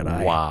ticket that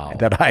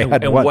I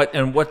had won.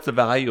 And what's the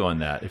value on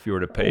that if you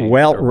were to pay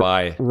well, or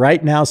buy?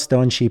 Right now,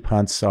 stone sheep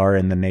hunts are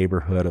in the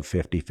neighborhood of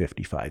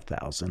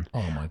 $55,000.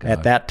 Oh my God!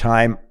 At that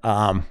time,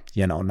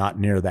 not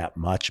near that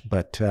much.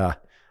 But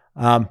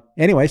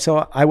anyway,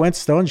 so I went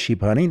stone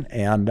sheep hunting,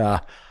 and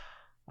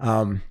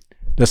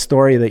the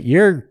story that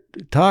you're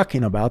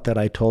talking about that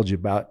I told you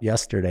about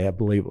yesterday, I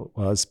believe it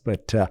was,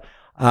 but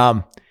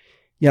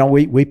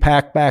we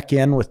packed back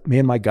in with me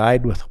and my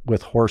guide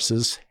with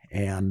horses,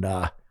 and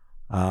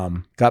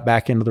got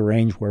back into the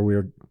range where we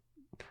were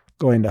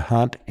going to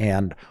hunt.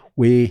 And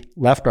we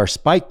left our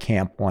spike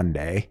camp one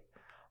day,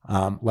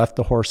 left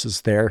the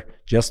horses there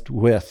just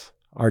with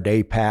our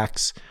day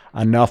packs,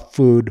 enough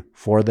food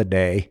for the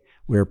day.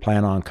 We were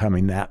planning on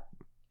coming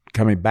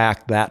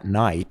back that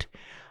night.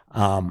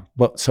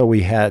 But so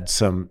we had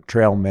some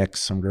trail mix,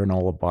 some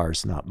granola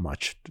bars, not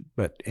much,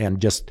 and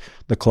just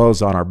the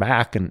clothes on our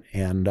back and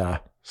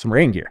some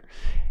rain gear.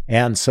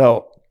 And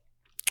so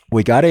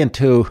we got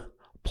into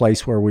a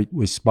place where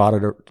we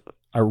spotted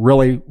a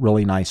really,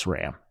 really nice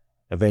ram.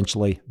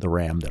 Eventually the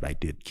ram that I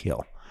did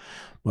kill.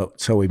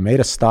 So we made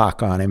a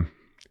stock on him.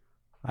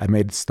 I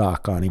made a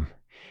stock on him,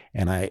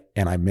 and I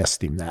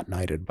missed him that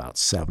night at about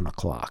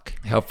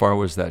 7:00. How far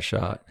was that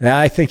shot?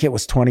 I think it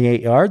was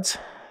 28 yards.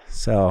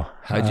 So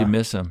how'd you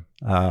miss him?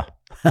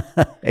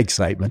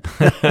 Excitement.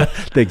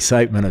 The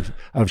excitement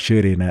of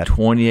shooting at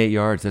 28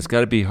 yards. That's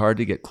got to be hard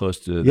to get close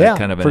to that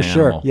kind of an for animal.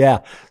 Sure. Yeah.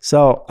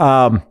 So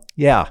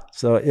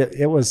so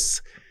it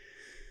was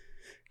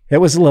a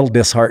little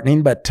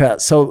disheartening,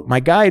 but so my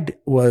guide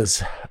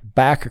was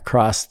back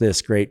across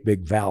this great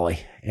big valley,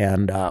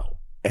 and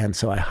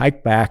so I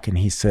hiked back, and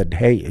he said,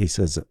 "Hey," he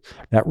says,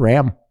 "that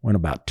ram went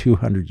about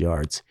 200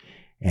 yards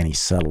and he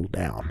settled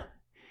down."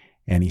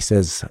 And he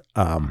says,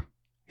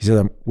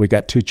 we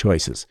got two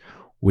choices.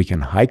 We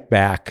can hike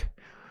back,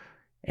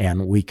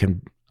 and we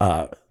can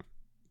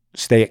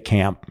stay at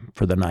camp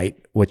for the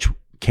night, which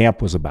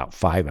camp was about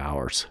 5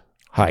 hours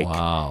hike.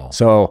 Wow.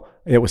 So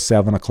it was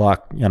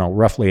 7:00,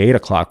 roughly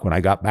 8:00 when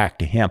I got back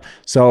to him.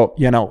 So,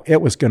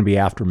 it was going to be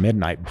after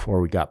midnight before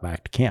we got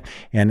back to camp.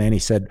 And then he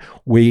said,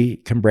 we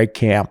can break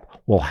camp.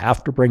 We'll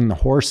have to bring the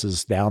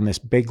horses down this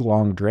big,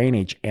 long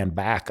drainage and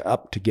back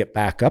up to get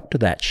back up to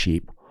that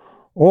sheep.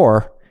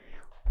 Or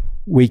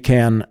we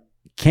can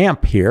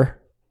camp here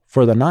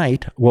for the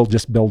night. We'll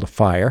just build a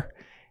fire,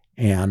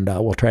 and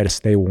we'll try to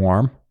stay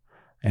warm.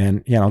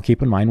 And,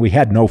 keep in mind, we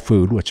had no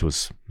food, which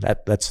was,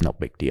 that's no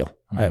big deal.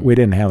 Mm-hmm. We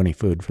didn't have any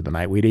food for the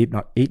night. We'd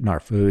eaten our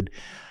food.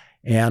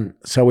 And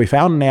so we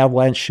found an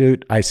avalanche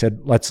chute. I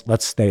said, let's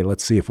stay.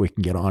 Let's see if we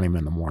can get on him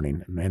in the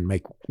morning and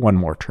make one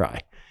more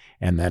try,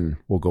 and then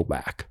we'll go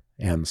back.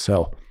 And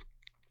so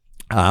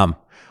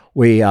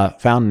we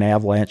found an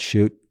avalanche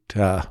chute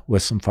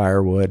with some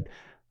firewood.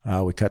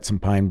 We cut some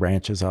pine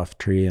branches off a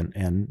tree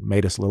and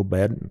made us a little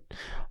bed,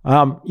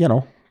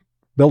 and,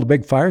 built a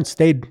big fire and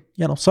stayed,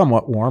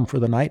 somewhat warm for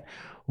the night.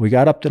 We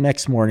got up the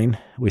next morning,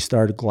 we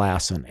started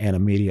glassing, and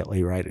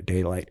immediately right at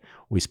daylight,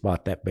 we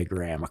spot that big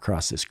ram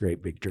across this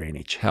great big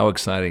drainage. How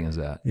exciting is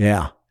that?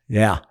 Yeah.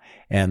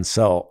 And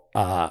so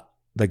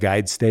the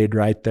guide stayed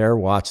right there,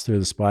 watched through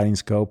the spotting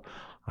scope.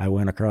 I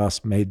went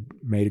across, made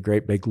a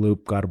great big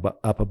loop, got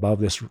up above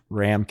this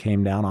ram,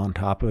 came down on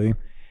top of him,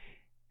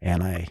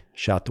 and I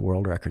shot the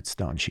world record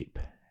stone sheep.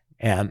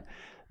 And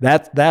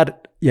that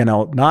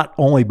not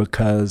only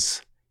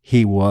because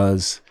he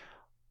was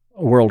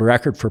a world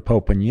record for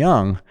Pope and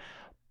Young,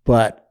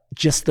 but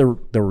just the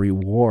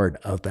reward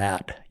of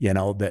that,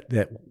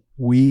 that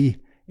we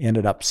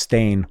ended up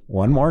staying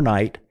one more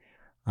night.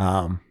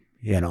 We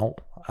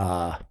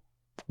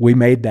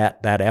made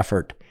that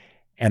effort,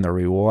 and the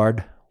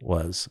reward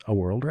was a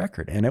world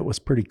record, and it was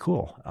pretty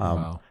cool.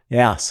 Wow.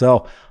 Yeah.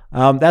 So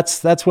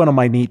that's one of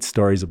my neat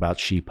stories about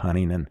sheep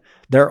hunting, and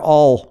they're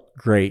all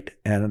great.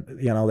 And,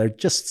 they're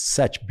just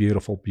such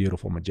beautiful,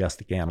 beautiful,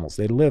 majestic animals.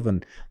 They live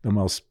in the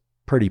most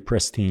pretty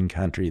pristine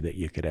country that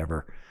you could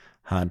ever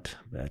hunt.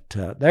 But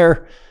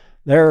they're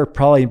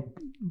probably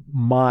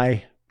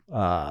my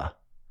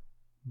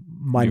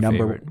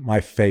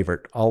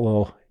favorite.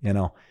 Although,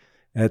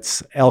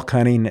 it's elk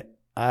hunting.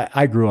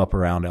 I grew up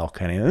around elk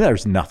hunting, and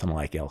there's nothing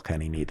like elk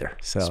hunting either.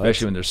 So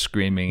especially when they're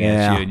screaming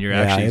at you and you're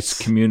actually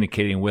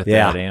communicating with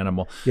that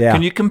animal. Yeah.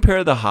 Can you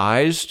compare the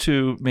highs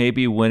to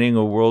maybe winning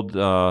a world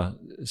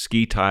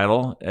ski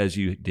title as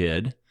you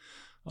did,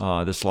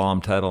 the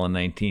slalom title in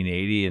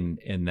 1980, and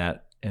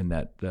that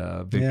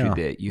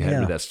victory that you had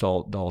with that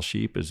Dall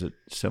sheep? Is it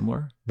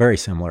similar? Very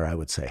similar, I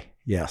would say.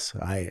 Yes,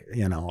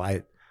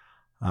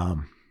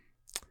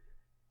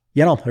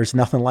 there's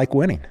nothing like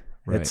winning.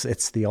 Right.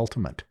 It's the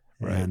ultimate.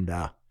 Right. And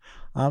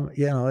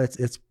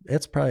it's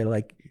probably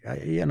like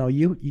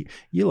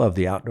you love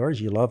the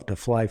outdoors. You love to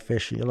fly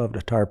fish. You love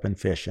to tarpon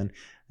fish, and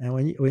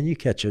when you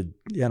catch a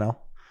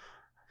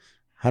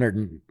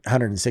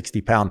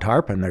 160 pound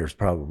tarpon, there's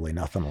probably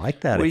nothing like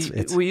that.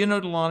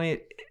 Well, Delaney,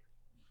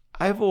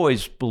 I've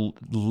always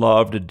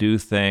loved to do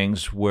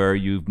things where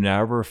you've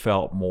never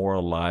felt more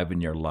alive in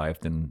your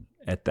life than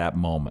at that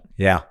moment.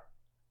 Yeah.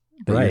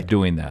 That Right. you're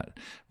doing that,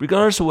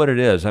 regardless of what it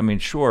is. I mean,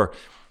 sure,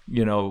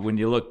 you know, when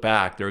you look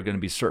back, there are going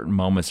to be certain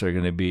moments that are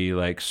going to be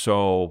like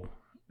so,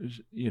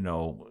 you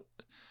know,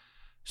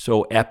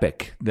 so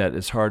epic that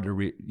it's hard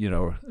to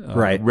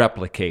Right.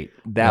 replicate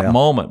that Yeah.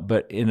 moment.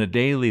 But in a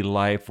daily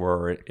life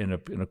or in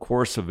a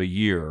course of a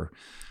year,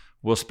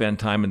 we'll spend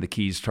time in the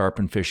Keys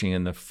tarpon fishing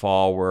in the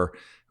fall.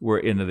 We're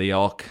into the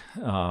elk.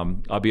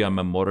 I'll be on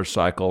my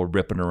motorcycle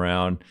ripping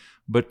around.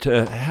 But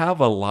to have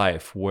a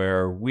life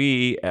where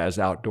we, as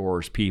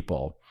outdoors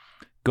people,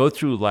 go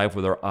through life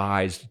with our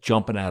eyes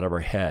jumping out of our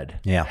head,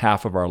 Yeah.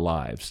 half of our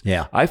lives.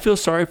 Yeah. I feel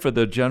sorry for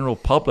the general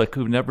public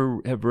who never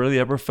have really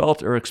ever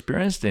felt or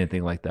experienced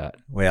anything like that.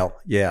 Well,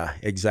 yeah,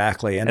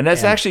 exactly. And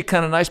that's actually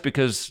kind of nice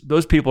because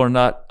those people are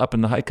not up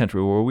in the high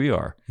country where we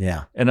are.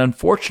 Yeah. And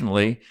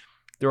unfortunately,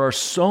 there are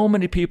so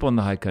many people in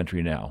the high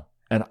country now.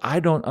 And I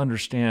don't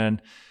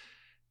understand,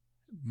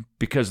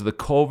 because of the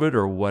COVID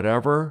or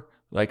whatever,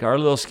 like our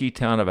little ski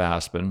town of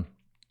Aspen,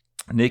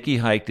 Nikki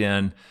hiked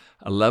in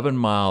 11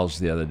 miles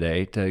the other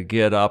day to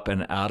get up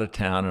and out of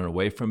town and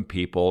away from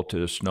people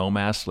to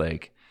Snowmass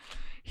Lake.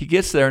 He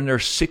gets there and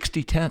there's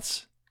 60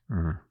 tents.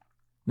 Mhm.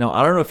 Now,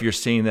 I don't know if you're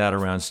seeing that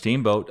around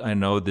Steamboat. I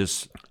know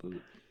this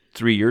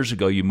 3 years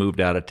ago you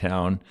moved out of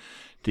town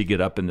to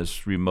get up in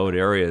this remote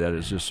area that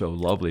is just so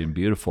lovely and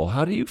beautiful.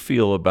 How do you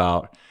feel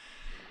about,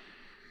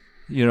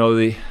 you know,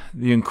 the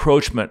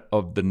encroachment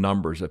of the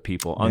numbers of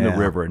people on the Yeah.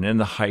 river and in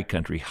the high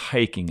country,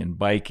 hiking and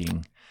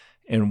biking,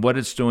 and what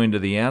it's doing to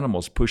the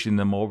animals, pushing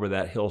them over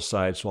that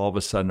hillside, so all of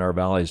a sudden our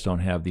valleys don't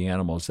have the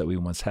animals that we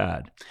once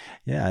had?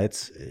 Yeah,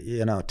 it's,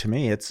 you know, to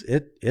me,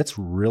 it's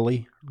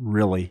really,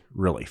 really,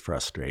 really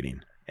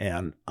frustrating.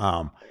 And,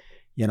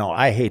 you know,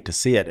 I hate to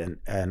see it.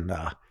 And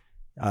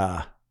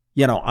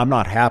you know, I'm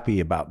not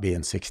happy about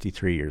being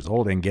 63 years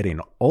old and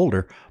getting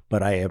older,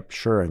 but I am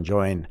sure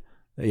enjoying,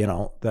 you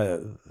know,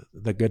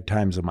 the good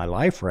times of my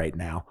life right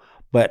now.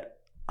 But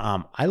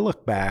I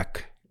look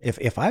back,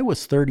 if I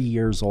was 30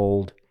 years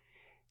old,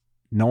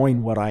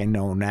 knowing what I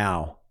know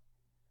now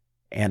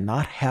and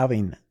not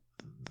having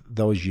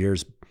those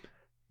years,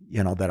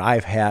 you know, that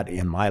I've had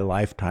in my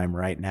lifetime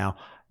right now,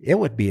 it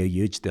would be a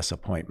huge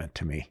disappointment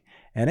to me.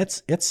 And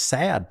it's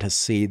sad to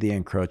see the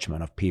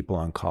encroachment of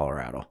people in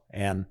Colorado.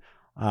 And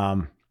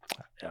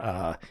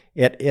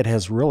it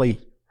has really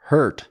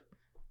hurt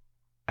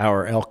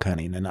our elk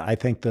hunting. And I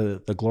think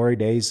the glory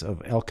days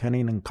of elk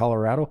hunting in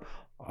Colorado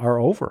are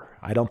over.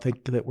 I don't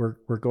think that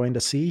we're going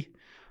to see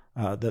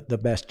the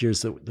best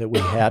years that we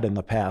had in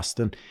the past.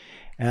 And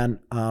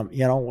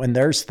you know, when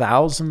there's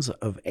thousands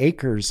of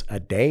acres a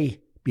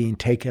day being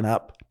taken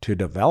up to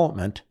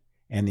development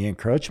and the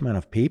encroachment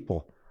of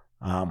people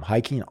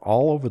hiking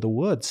all over the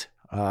woods,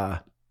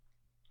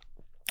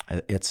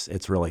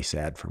 it's really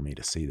sad for me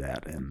to see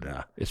that. And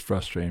it's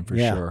frustrating for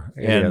yeah, sure.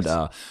 it And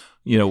is.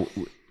 you know,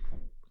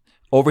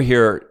 over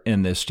here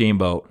in the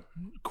Steamboat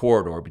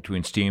corridor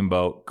between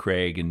Steamboat,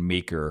 Craig, and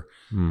Meeker,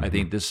 I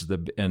think this is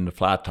and the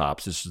Flat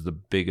Tops, this is the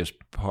biggest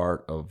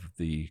part of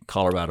the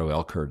Colorado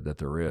elk herd that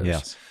there is.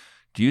 Yes.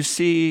 Do you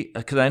see,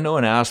 because I know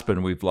in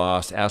Aspenville, we've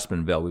lost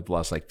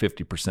like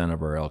 50%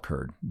 of our elk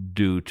herd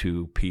due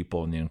to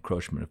people and the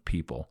encroachment of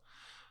people.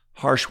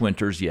 Harsh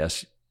winters,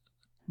 yes.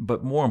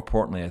 But more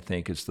importantly, I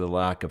think it's the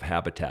lack of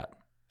habitat,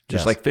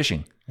 just Yes. like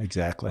fishing.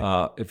 Exactly.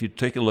 If you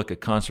take a look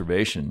at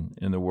conservation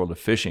in the world of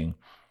fishing,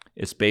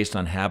 it's based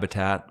on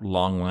habitat,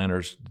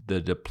 longliners, the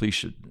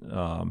depletion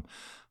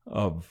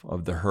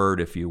of the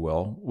herd, if you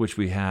will, which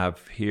we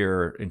have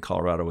here in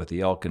Colorado with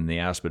the elk in the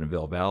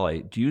Aspenville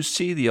Valley. Do you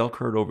see the elk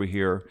herd over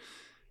here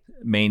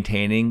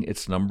maintaining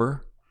its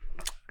number?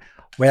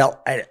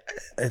 Well,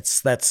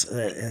 it's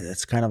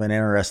kind of an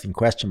interesting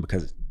question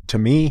because to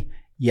me,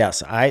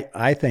 yes,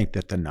 I think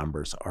that the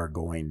numbers are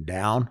going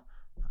down,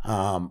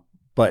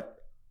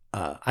 but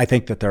I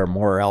think that there are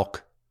more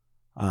elk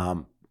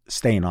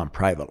staying on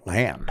private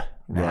land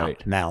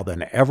now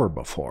than ever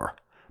before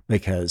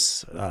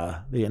because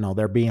you know,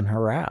 they're being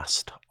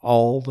harassed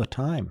all the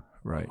time,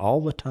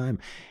 all the time,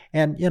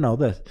 and you know,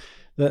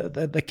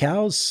 the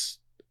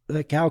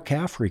cow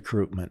calf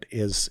recruitment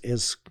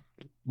is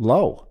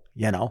low.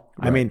 You know,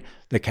 I mean,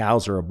 the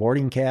cows are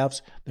aborting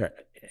calves.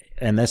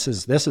 And this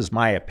is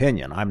my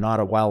opinion. I'm not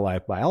a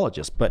wildlife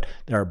biologist, but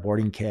they're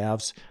aborting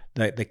calves.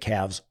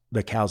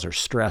 The cows are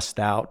stressed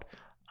out.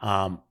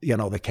 You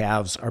know, the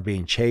calves are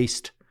being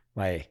chased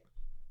by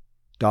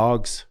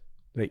dogs.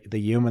 The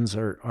humans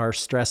are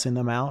stressing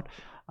them out.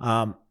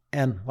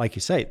 And like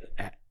you say,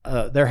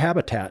 their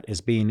habitat is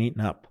being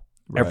eaten up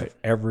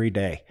every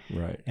day.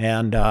 Right.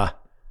 And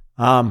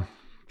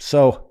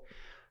so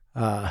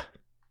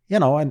you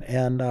know,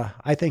 and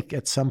I think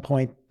at some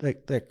point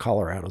that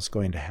Colorado's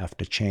going to have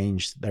to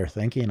change their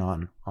thinking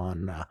on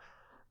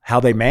how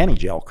they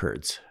manage elk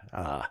herds.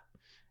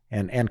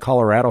 And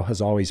Colorado has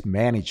always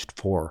managed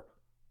for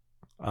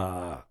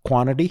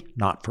quantity,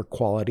 not for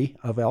quality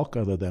of elk,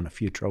 other than a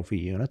few trophy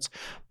units.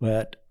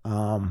 But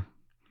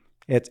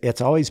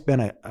it's always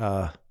been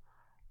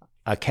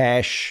a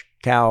cash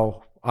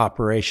cow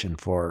operation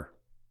for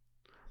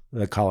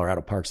the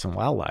Colorado Parks and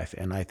Wildlife.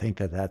 And I think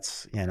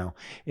that's,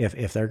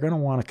 if they're going to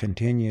want to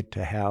continue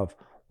to have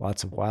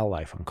lots of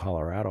wildlife in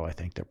Colorado, I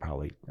think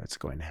that's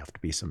going to have to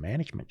be some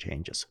management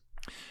changes.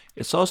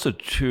 It's also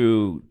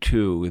true,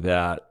 too,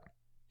 that,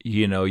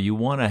 you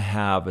want to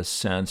have a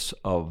sense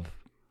of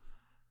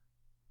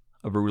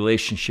a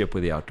relationship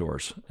with the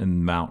outdoors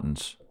and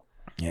mountains.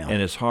 Yeah.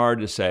 And it's hard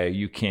to say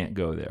you can't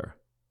go there.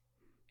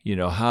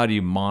 How do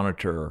you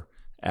monitor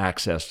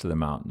access to the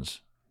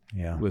mountains?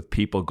 Yeah. With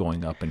people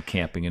going up and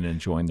camping and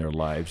enjoying their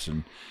lives,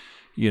 and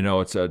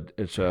it's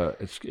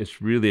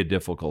really a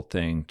difficult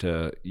thing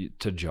to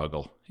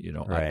juggle.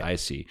 Right. I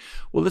see.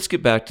 Well, let's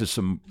get back to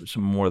some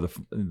more of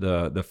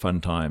the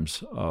fun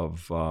times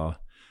of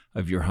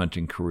your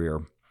hunting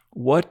career.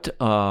 What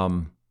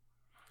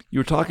you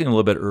were talking a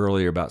little bit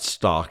earlier about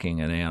stalking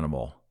an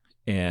animal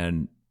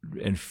and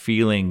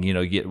feeling,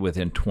 get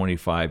within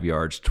 25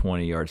 yards,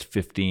 20 yards,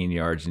 15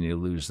 yards, and you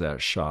lose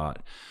that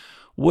shot.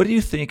 What do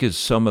you think is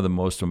some of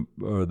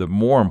the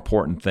more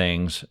important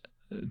things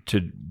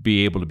to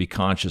be able to be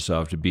conscious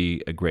of to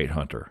be a great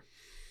hunter?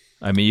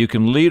 I mean, you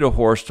can lead a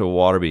horse to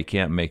water, but you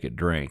can't make it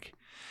drink.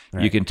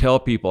 Right. You can tell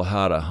people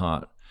how to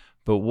hunt,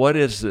 but what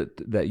is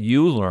it that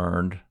you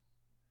learned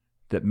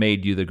that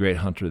made you the great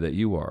hunter that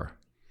you are?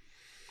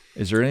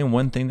 Is there any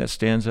one thing that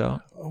stands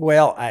out?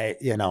 Well,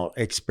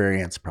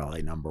 experience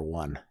probably number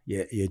one.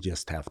 You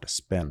just have to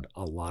spend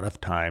a lot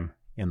of time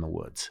in the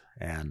woods,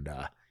 and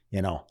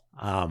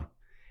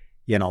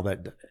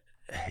that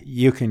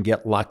you can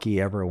get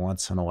lucky every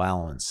once in a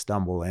while and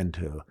stumble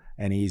into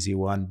an easy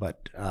one,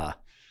 but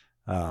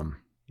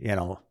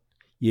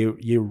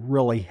you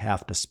really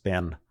have to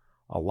spend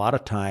a lot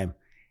of time.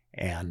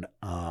 And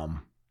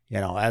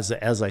as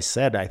I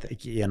said, I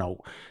think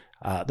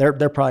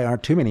there probably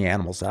aren't too many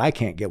animals that I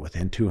can't get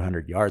within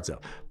 200 yards of,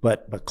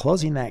 but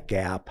closing that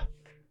gap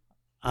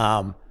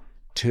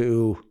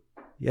to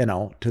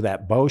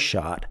that bow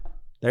shot,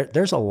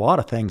 there's a lot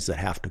of things that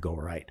have to go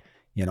right.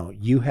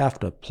 You have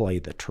to play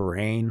the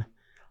terrain.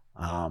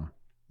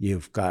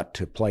 You've got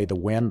to play the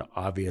wind,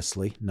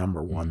 obviously,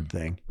 number one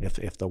thing.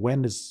 If the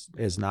wind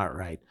is not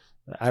right,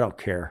 I don't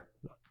care,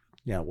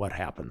 what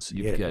happens.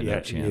 You've got no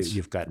chance.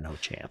 You've got no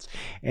chance.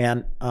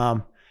 And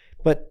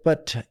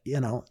but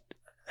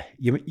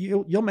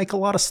you'll make a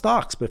lot of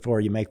stalks before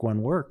you make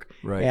one work.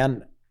 Right.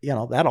 And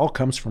that all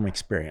comes from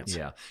experience.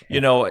 Yeah.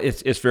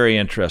 It's very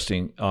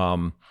interesting.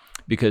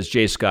 Because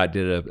Jay Scott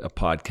did a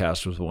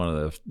podcast with one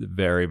of the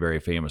very, very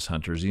famous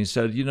hunters. And he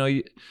said,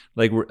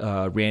 like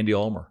Randy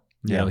Ulmer,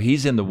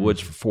 he's in the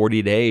woods for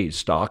 40 days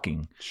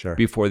stalking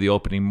before the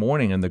opening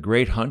morning. And the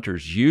great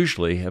hunters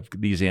usually have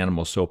these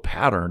animals so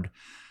patterned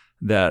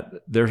that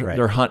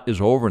their hunt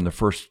is over in the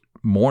first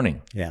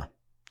morning. Yeah.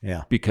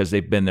 Yeah. Because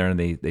they've been there and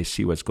they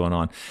see what's going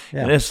on.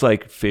 Yeah. And it's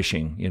like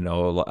fishing,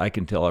 I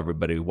can tell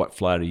everybody what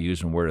fly to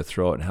use and where to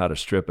throw it and how to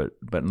strip it.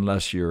 But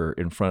unless you're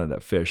in front of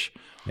that fish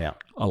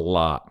a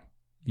lot,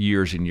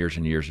 years and years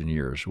and years and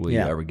years, will you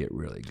ever get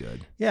really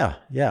good? Yeah,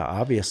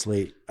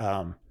 obviously.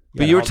 But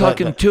you were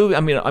talking too.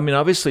 I mean,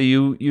 obviously,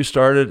 you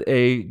started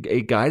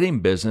a guiding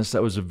business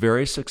that was a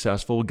very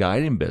successful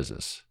guiding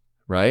business,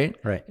 right?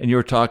 Right. And you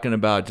were talking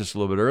about just a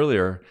little bit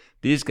earlier.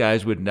 These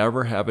guys would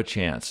never have a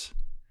chance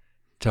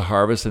to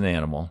harvest an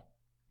animal,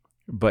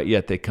 but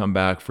yet they come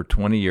back for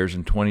 20 years,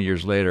 and 20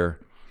 years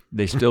later,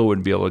 they still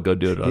wouldn't be able to go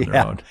do it on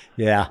their own.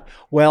 Yeah.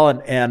 Well,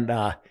 and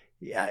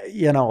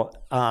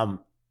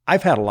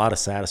I've had a lot of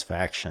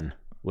satisfaction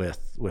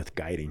with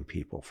guiding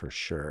people for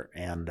sure.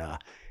 And,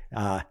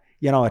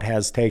 it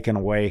has taken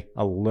away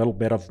a little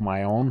bit of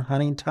my own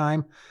hunting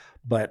time,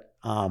 but,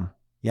 I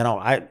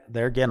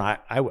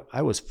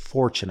was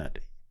fortunate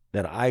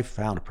that I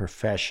found a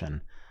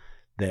profession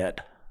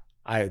that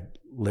I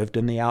lived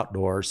in the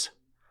outdoors.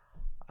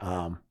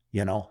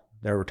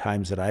 There were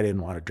times that I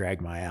didn't want to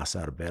drag my ass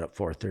out of bed at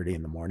 4:30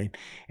 in the morning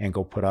and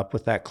go put up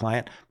with that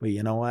client. But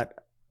you know what?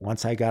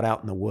 Once I got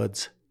out in the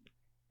woods,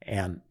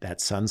 and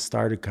that sun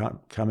started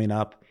coming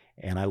up,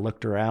 and I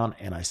looked around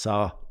and I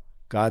saw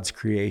God's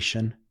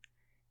creation,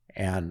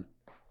 and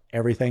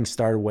everything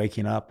started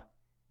waking up,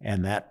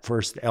 and that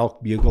first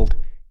elk bugled.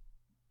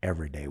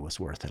 Every day was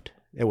worth it.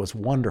 It was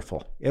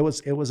wonderful. It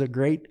was a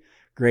great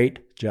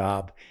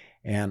job,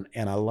 and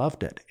I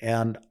loved it.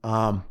 And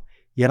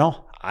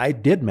I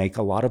did make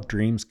a lot of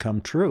dreams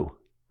come true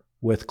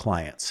with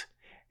clients.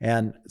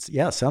 And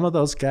some of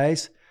those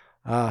guys,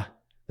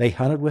 they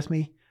hunted with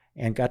me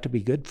and got to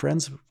be good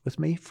friends with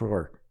me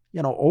for,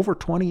 over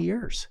 20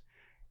 years.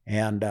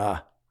 And,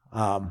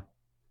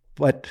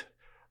 but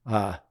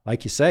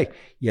like you say,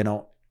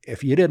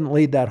 if you didn't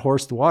lead that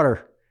horse to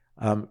water,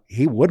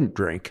 he wouldn't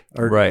drink,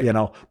 or,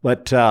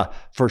 but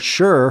for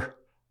sure,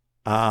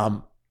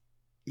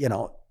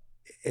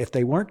 if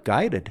they weren't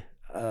guided,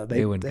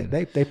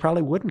 they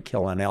probably wouldn't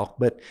kill an elk.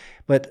 But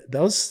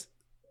those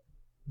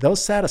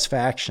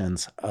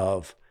satisfactions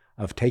of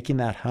taking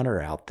that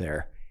hunter out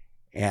there,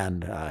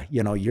 and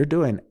you're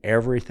doing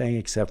everything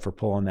except for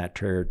pulling that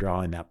trigger,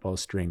 drawing that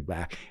bowstring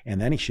back, and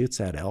then he shoots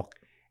that elk,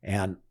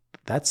 and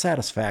that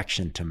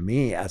satisfaction to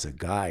me as a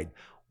guide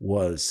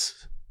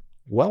was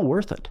well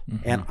worth it.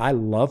 Mm-hmm. And I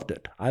loved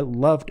it. I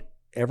loved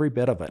every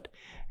bit of it.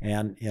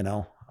 And,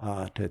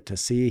 to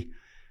see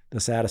the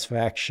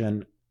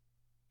satisfaction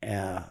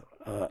and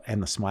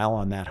the smile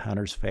on that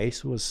hunter's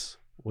face was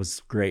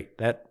great.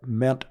 That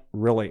meant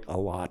really a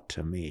lot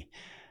to me.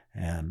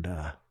 And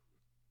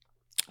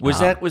was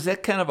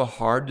that kind of a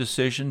hard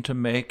decision to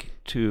make?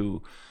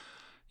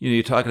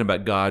 You're talking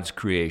about God's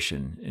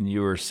creation, and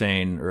you were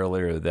saying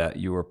earlier that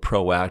you were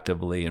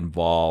proactively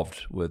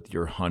involved with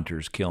your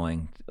hunters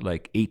killing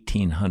like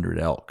 1,800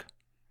 elk.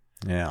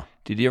 Yeah.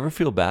 Did you ever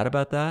feel bad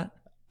about that?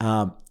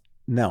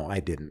 No, I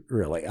didn't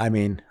really. I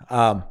mean,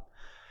 that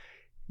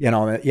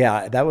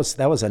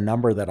was a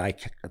number that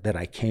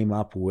I came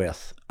up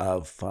with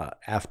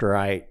after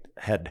I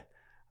had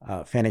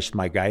finished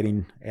my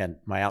guiding and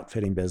my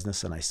outfitting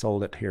business, and I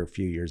sold it here a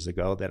few years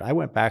ago. That I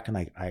went back and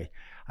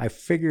I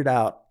figured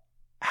out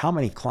how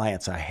many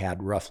clients I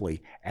had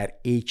roughly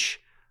at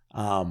each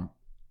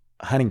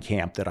hunting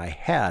camp that I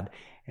had,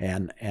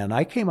 and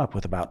I came up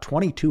with about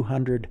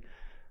 2,200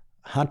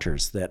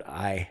 hunters that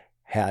I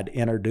had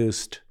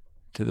introduced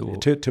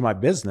to my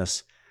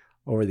business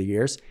over the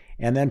years,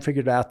 and then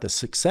figured out the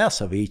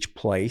success of each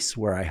place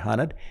where I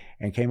hunted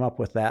and came up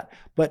with that.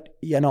 But,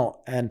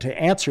 and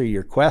to answer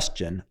your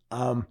question,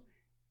 I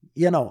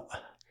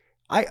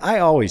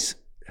always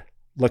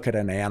look at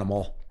an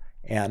animal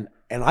and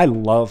I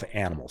love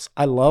animals.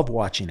 I love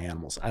watching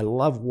animals. I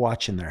love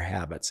watching their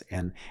habits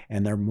and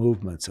their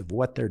movements of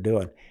what they're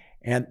doing.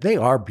 And they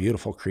are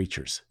beautiful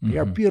creatures. They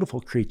are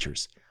beautiful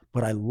creatures,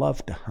 but I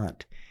love to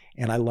hunt,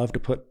 and I love to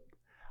put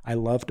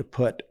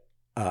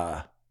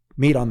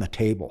meat on the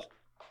table,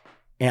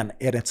 and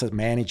it's a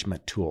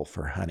management tool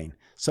for hunting.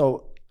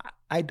 So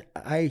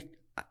the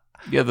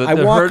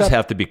herds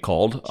have to be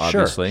culled,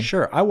 obviously.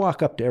 Sure. I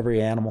walk up to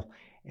every animal,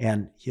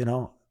 and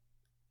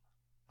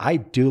I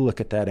do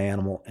look at that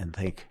animal and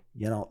think,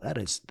 that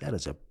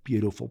is a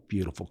beautiful,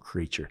 beautiful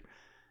creature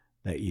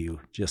that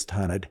you just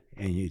hunted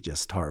and you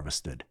just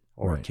harvested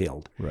or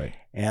killed. Right.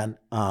 And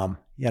I'm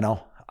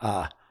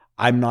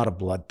not a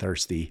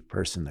bloodthirsty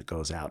person that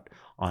goes out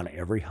on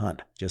every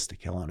hunt just to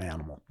kill an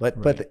animal.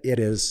 But it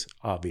is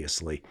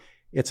obviously,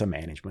 it's a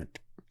management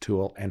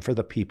tool. And for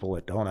the people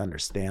that don't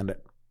understand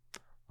it,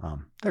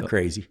 they're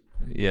crazy.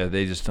 Yeah,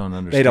 they just don't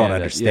understand. They don't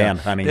understand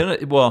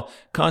hunting.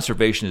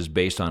 Conservation is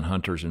based on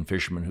hunters and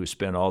fishermen who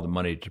spend all the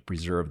money to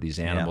preserve these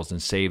animals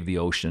and save the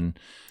ocean.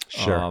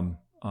 Sure.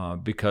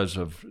 Because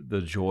of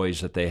the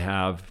joys that they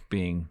have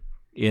being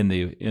in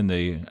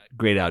the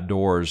great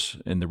outdoors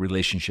and the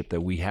relationship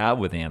that we have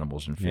with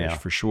animals and fish,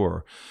 for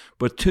sure.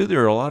 But too,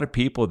 there are a lot of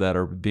people that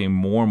are being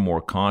more and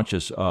more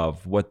conscious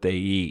of what they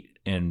eat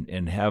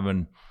and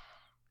having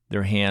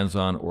their hands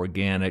on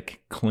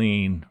organic,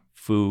 clean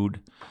food.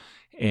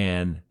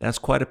 And that's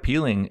quite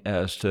appealing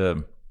as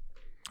to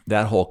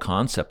that whole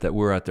concept that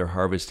we're out there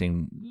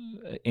harvesting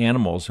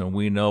animals and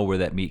we know where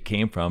that meat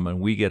came from,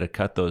 and we get to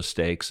cut those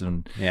steaks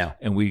and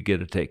we get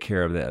to take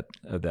care of that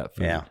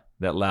food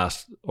that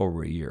lasts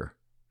over a year.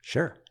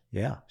 Sure.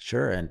 Yeah,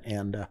 sure.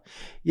 And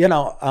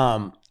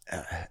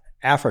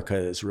Africa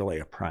is really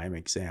a prime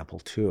example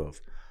too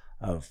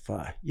of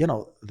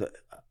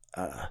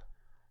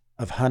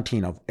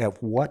hunting, of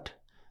what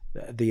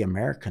the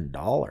American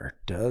dollar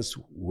does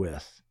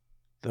with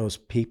those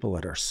people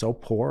that are so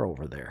poor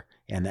over there,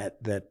 and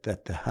that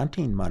the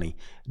hunting money,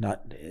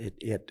 not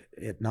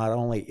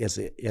only is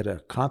it a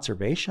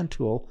conservation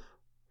tool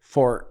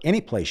for any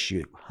place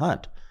you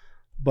hunt,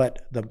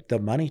 but the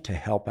money to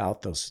help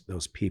out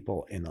those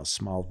people in those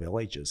small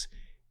villages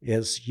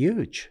is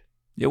huge.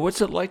 Yeah, what's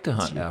it like to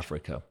hunt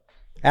Africa?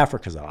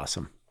 Africa's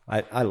awesome.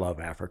 I love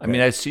Africa. I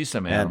mean, I see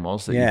some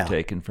animals that you've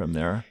taken from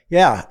there.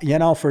 Yeah,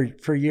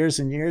 for years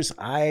and years,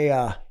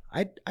 I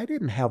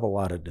didn't have a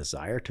lot of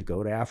desire to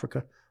go to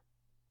Africa,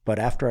 but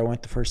after I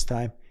went the first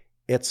time,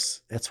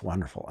 it's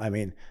wonderful. I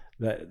mean,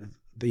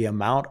 the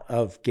amount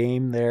of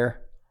game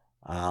there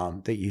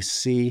that you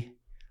see,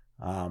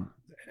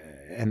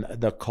 and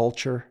the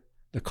culture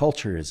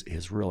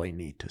is really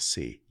neat to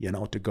see.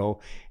 To go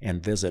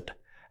and visit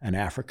an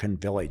African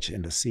village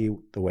and to see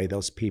the way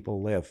those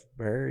people live,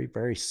 very,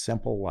 very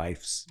simple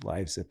lives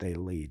that they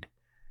lead,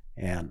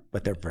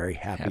 but they're very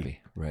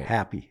happy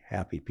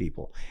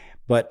people.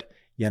 But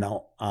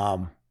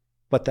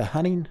but the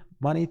hunting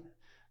money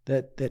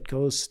that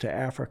goes to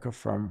Africa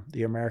from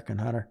the American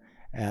hunter,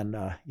 and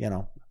a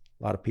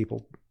lot of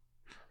people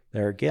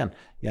there again,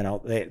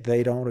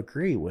 they don't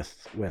agree with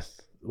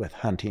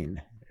hunting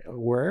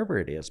wherever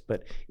it is,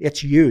 but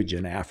it's huge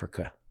in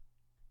Africa.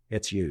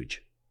 It's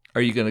huge.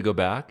 Are you going to go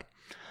back?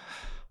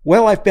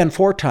 Well, I've been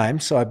 4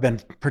 times, so I've been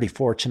pretty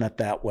fortunate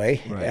that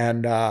way. Right.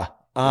 And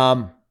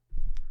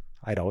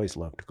I'd always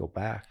love to go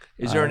back.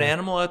 Is there an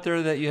animal out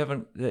there that you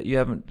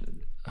haven't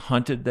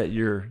hunted that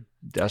you're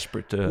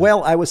desperate to?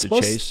 Well, I was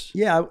supposed chase?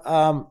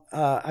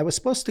 I was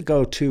supposed to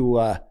go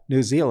to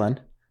New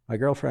Zealand. My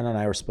girlfriend and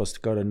I were supposed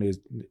to go to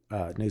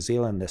New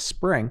Zealand this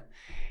spring,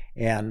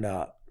 and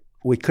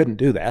we couldn't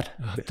do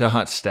that. To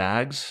hunt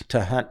stags?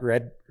 To hunt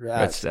red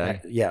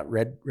stag?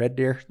 Red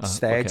deer,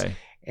 stags, okay.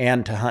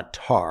 and to hunt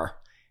tahr.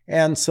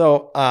 And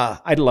so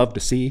I'd love to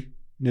see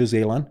New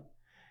Zealand.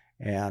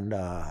 And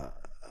I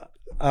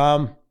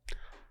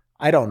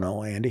don't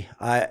know, Andy.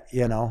 There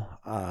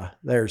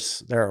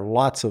are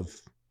lots of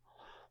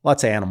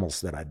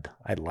animals that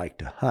I'd like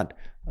to hunt.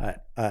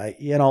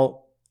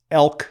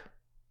 Elk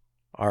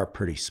are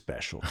pretty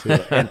special too.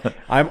 And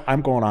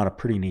I'm going on a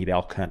pretty neat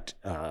elk hunt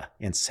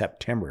in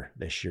September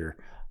this year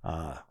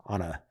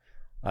on a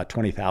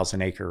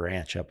 20,000 acre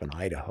ranch up in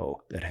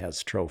Idaho that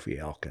has trophy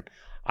elk, and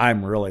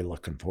I'm really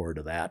looking forward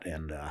to that.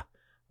 And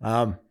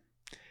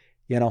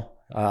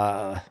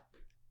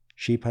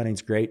sheep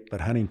hunting's great,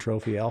 but hunting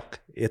trophy elk,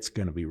 it's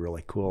going to be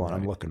really cool, and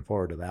I'm looking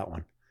forward to that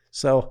one.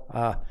 So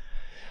I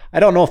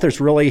don't know if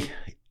there's really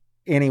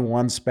any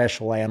one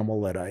special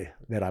animal that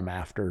I'm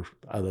after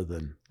other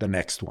than the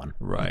next one.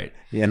 Right.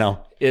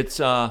 It's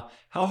how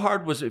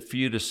hard was it for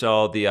you to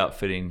sell the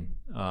outfitting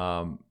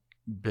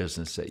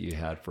business that you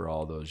had for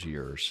all those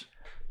years?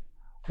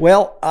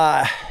 Well,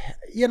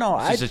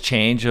 it's a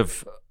change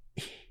of.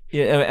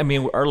 I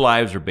mean, our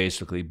lives are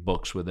basically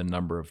books with a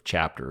number of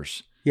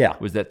chapters. Yeah.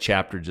 Was that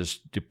chapter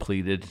just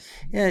depleted?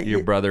 Yeah.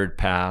 Your brother had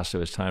passed, so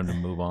it was time to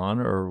move on,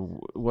 or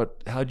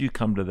what? How'd you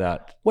come to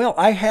that? Well,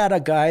 I had a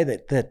guy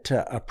that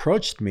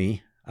approached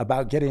me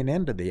about getting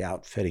into the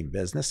outfitting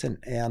business,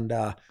 and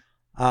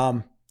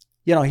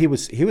he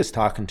was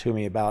talking to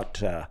me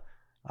about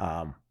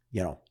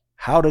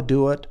how to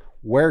do it,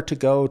 where to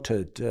go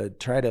to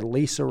try to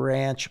lease a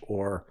ranch,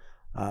 or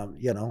I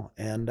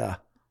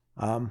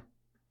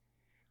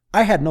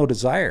had no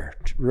desire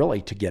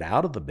really to get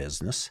out of the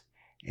business.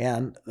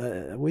 And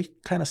we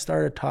kind of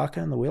started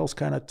talking, the wheels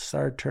kind of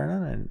started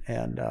turning,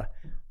 and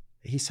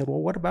he said, well,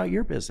 what about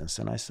your business?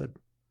 And I said,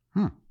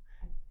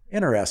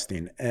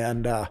 interesting.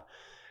 And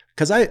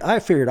because I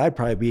figured I'd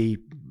probably be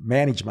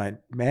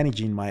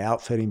managing my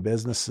outfitting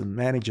business and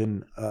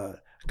managing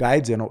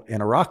guides in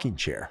a rocking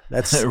chair.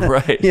 That's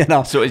right.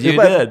 So you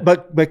did.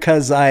 But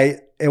because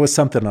it was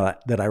something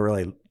that I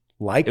really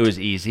liked. It was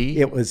easy.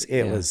 It was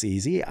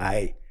easy.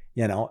 I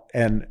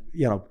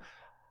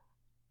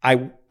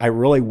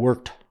really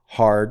worked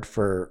hard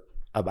for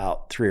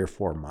about 3 or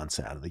 4 months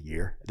out of the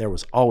year. There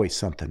was always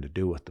something to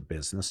do with the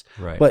business.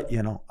 Right. But,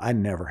 I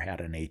never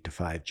had an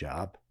 8-to-5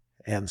 job.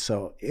 And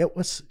so it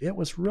was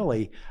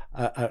really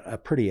a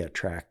pretty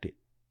attractive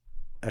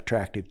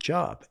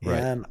job. Right.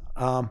 And,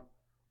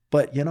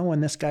 but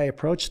when this guy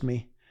approached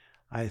me,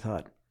 I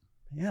thought,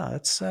 yeah,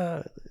 it's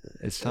time.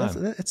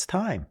 It's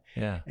time.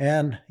 Yeah.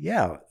 And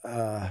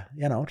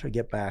to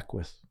get back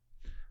with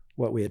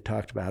what we had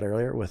talked about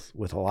earlier,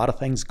 with a lot of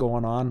things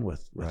going on,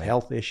 with right.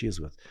 health issues,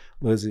 with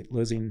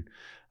losing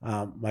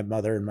my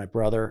mother and my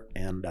brother,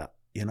 and I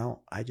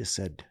just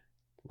said,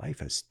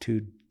 life is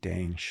too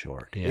dang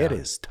short. Yeah. It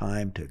is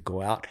time to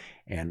go out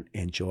and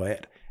enjoy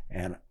it.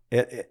 And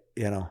I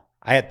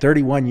had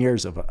 31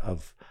 years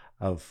of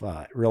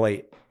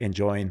really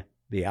enjoying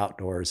the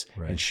outdoors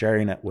right. and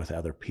sharing it with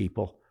other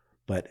people.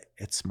 But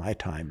it's my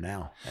time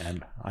now,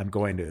 and I'm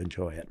going to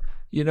enjoy it.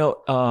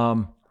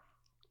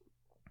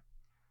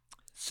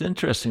 It's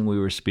interesting. We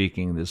were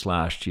speaking this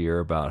last year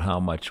about how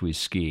much we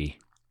ski,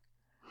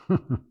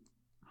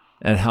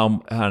 and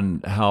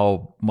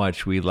how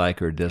much we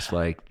like or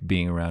dislike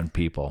being around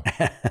people.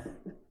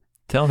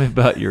 Tell me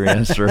about your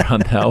answer on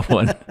that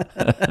one.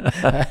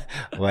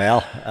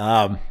 Well,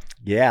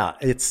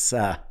 it's.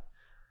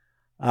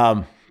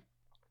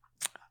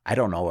 I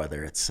don't know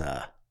whether it's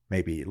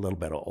maybe a little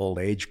bit of old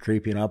age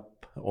creeping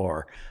up,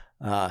 or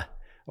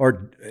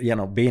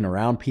being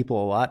around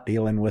people a lot,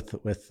 dealing with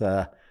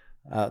the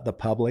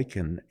public,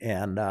 and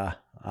I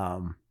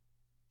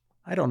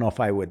don't know if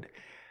I would.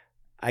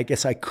 I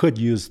guess I could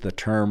use the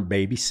term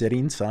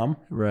babysitting some,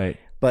 right?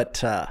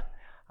 But you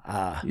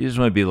just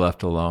want to be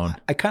left alone.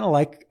 I kind of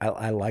like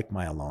I like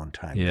my alone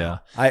time. Yeah,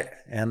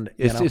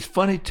 it's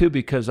funny too,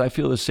 because I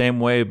feel the same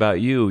way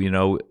about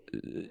you.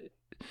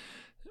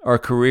 Our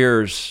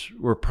careers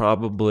were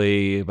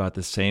probably about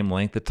the same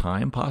length of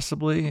time,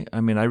 possibly.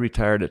 I mean, I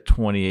retired at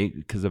 28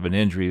 because of an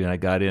injury, and I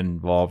got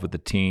involved with the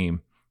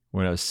team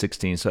when I was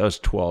 16, so that was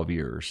 12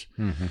 years.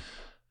 Mm-hmm.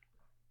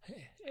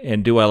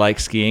 And do I like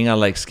skiing? I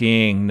like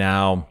skiing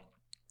now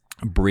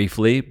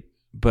briefly,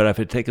 but if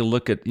I take a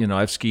look at,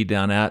 I've skied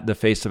down at the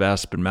face of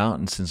Aspen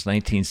Mountain since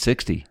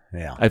 1960.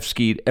 Yeah. I've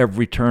skied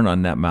every turn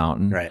on that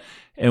mountain. Right.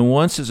 And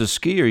once as a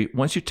skier,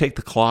 once you take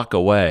the clock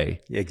away.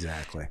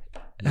 Exactly.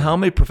 How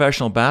many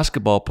professional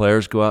basketball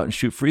players go out and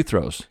shoot free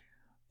throws?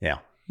 Yeah.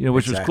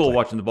 Which was cool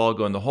watching the ball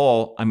go in the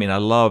hole. I mean, I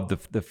love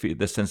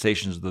the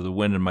sensations of the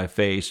wind in my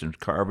face and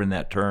carving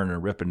that turn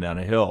and ripping down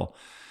a hill.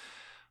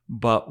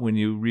 But when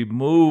you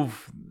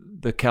remove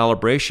the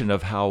calibration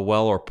of how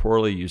well or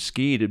poorly you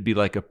skied, it'd be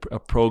like a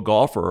pro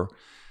golfer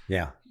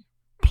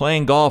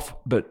playing golf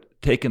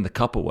but taking the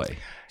cup away.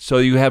 So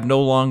you have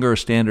no longer a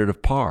standard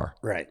of par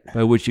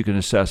by which you can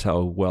assess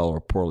how well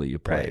or poorly you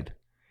played.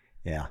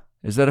 Right. Yeah.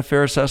 Is that a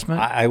fair assessment?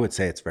 I would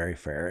say it's very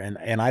fair.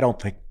 And I don't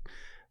think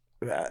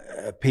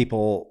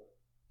people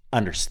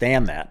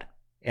understand that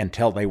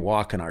until they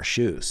walk in our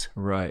shoes.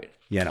 Right.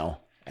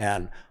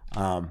 And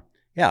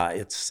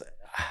it's.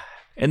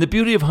 And the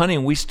beauty of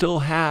hunting, we still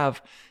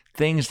have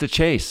things to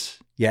chase.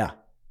 Yeah.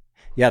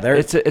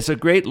 It's a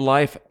great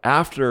life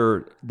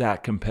after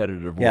that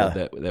competitive world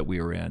that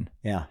we were in.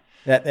 Yeah.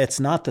 It's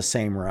not the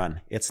same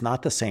run. It's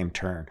not the same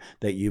turn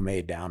that you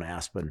made down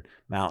Aspen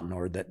Mountain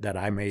or that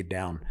I made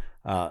down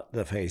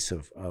the face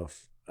of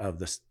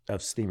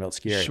Steamboat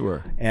Ski Area.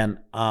 Sure. And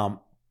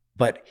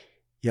but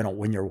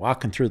when you're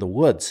walking through the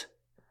woods,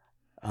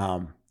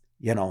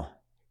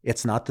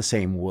 it's not the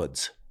same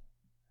woods.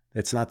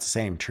 It's not the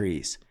same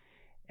trees,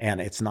 and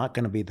it's not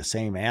going to be the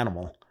same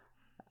animal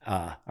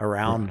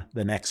around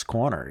the next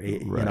corner.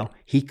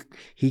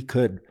 He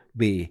could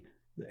be,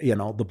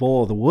 the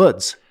bull of the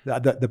woods,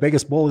 the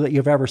biggest bull that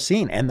you've ever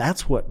seen. And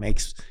that's what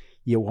makes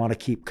you want to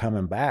keep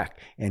coming back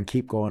and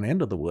keep going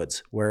into the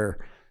woods where,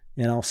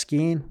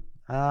 skiing,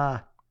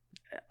 I'm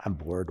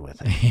bored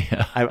with it.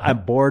 Yeah.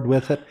 I'm bored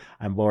with it.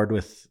 I'm bored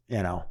with,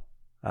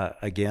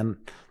 again,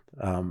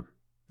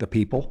 the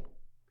people.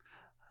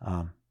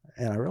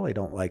 And I really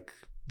don't like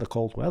the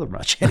cold weather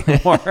much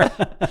anymore.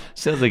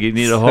 Sounds like you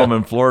need a home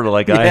in Florida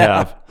like I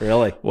have.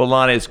 Really. Well,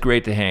 Lonnie, it's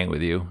great to hang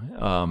with you.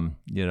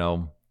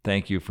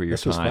 Thank you for your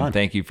time.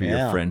 Thank you for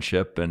your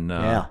friendship, and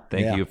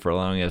thank you for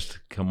allowing us to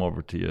come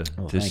over to you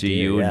to see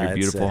you in your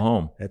beautiful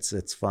home.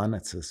 It's fun.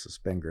 It's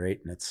been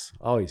great, and it's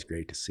always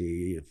great to see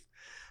you. You've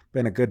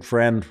been a good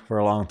friend for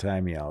a long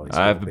time. You always.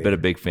 I've been a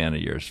big fan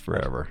of yours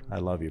forever. I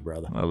love you,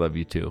 brother. I love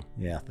you too.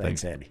 Yeah,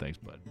 thanks, Andy. Thanks,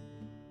 bud.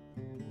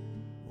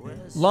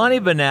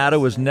 Lonnie Vanatta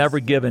was never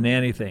given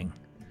anything.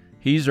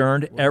 He's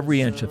earned every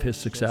inch of his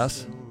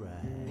success.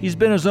 He's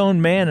been his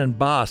own man and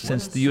boss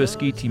since the U.S.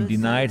 Ski Team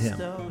denied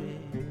him.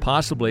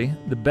 Possibly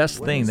the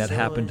best thing that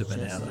happened to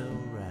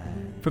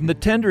Vanatta. From the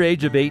tender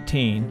age of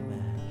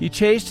 18, he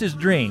chased his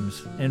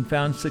dreams and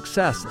found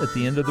success at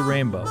the end of the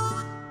rainbow.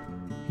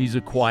 He's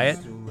a quiet,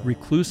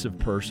 reclusive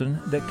person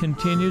that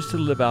continues to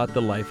live out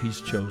the life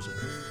he's chosen.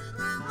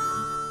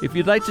 If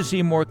you'd like to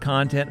see more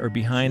content or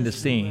behind the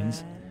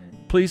scenes,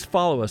 please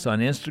follow us on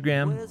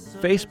Instagram,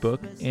 Facebook,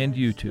 and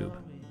YouTube.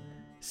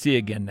 See you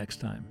again next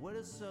time.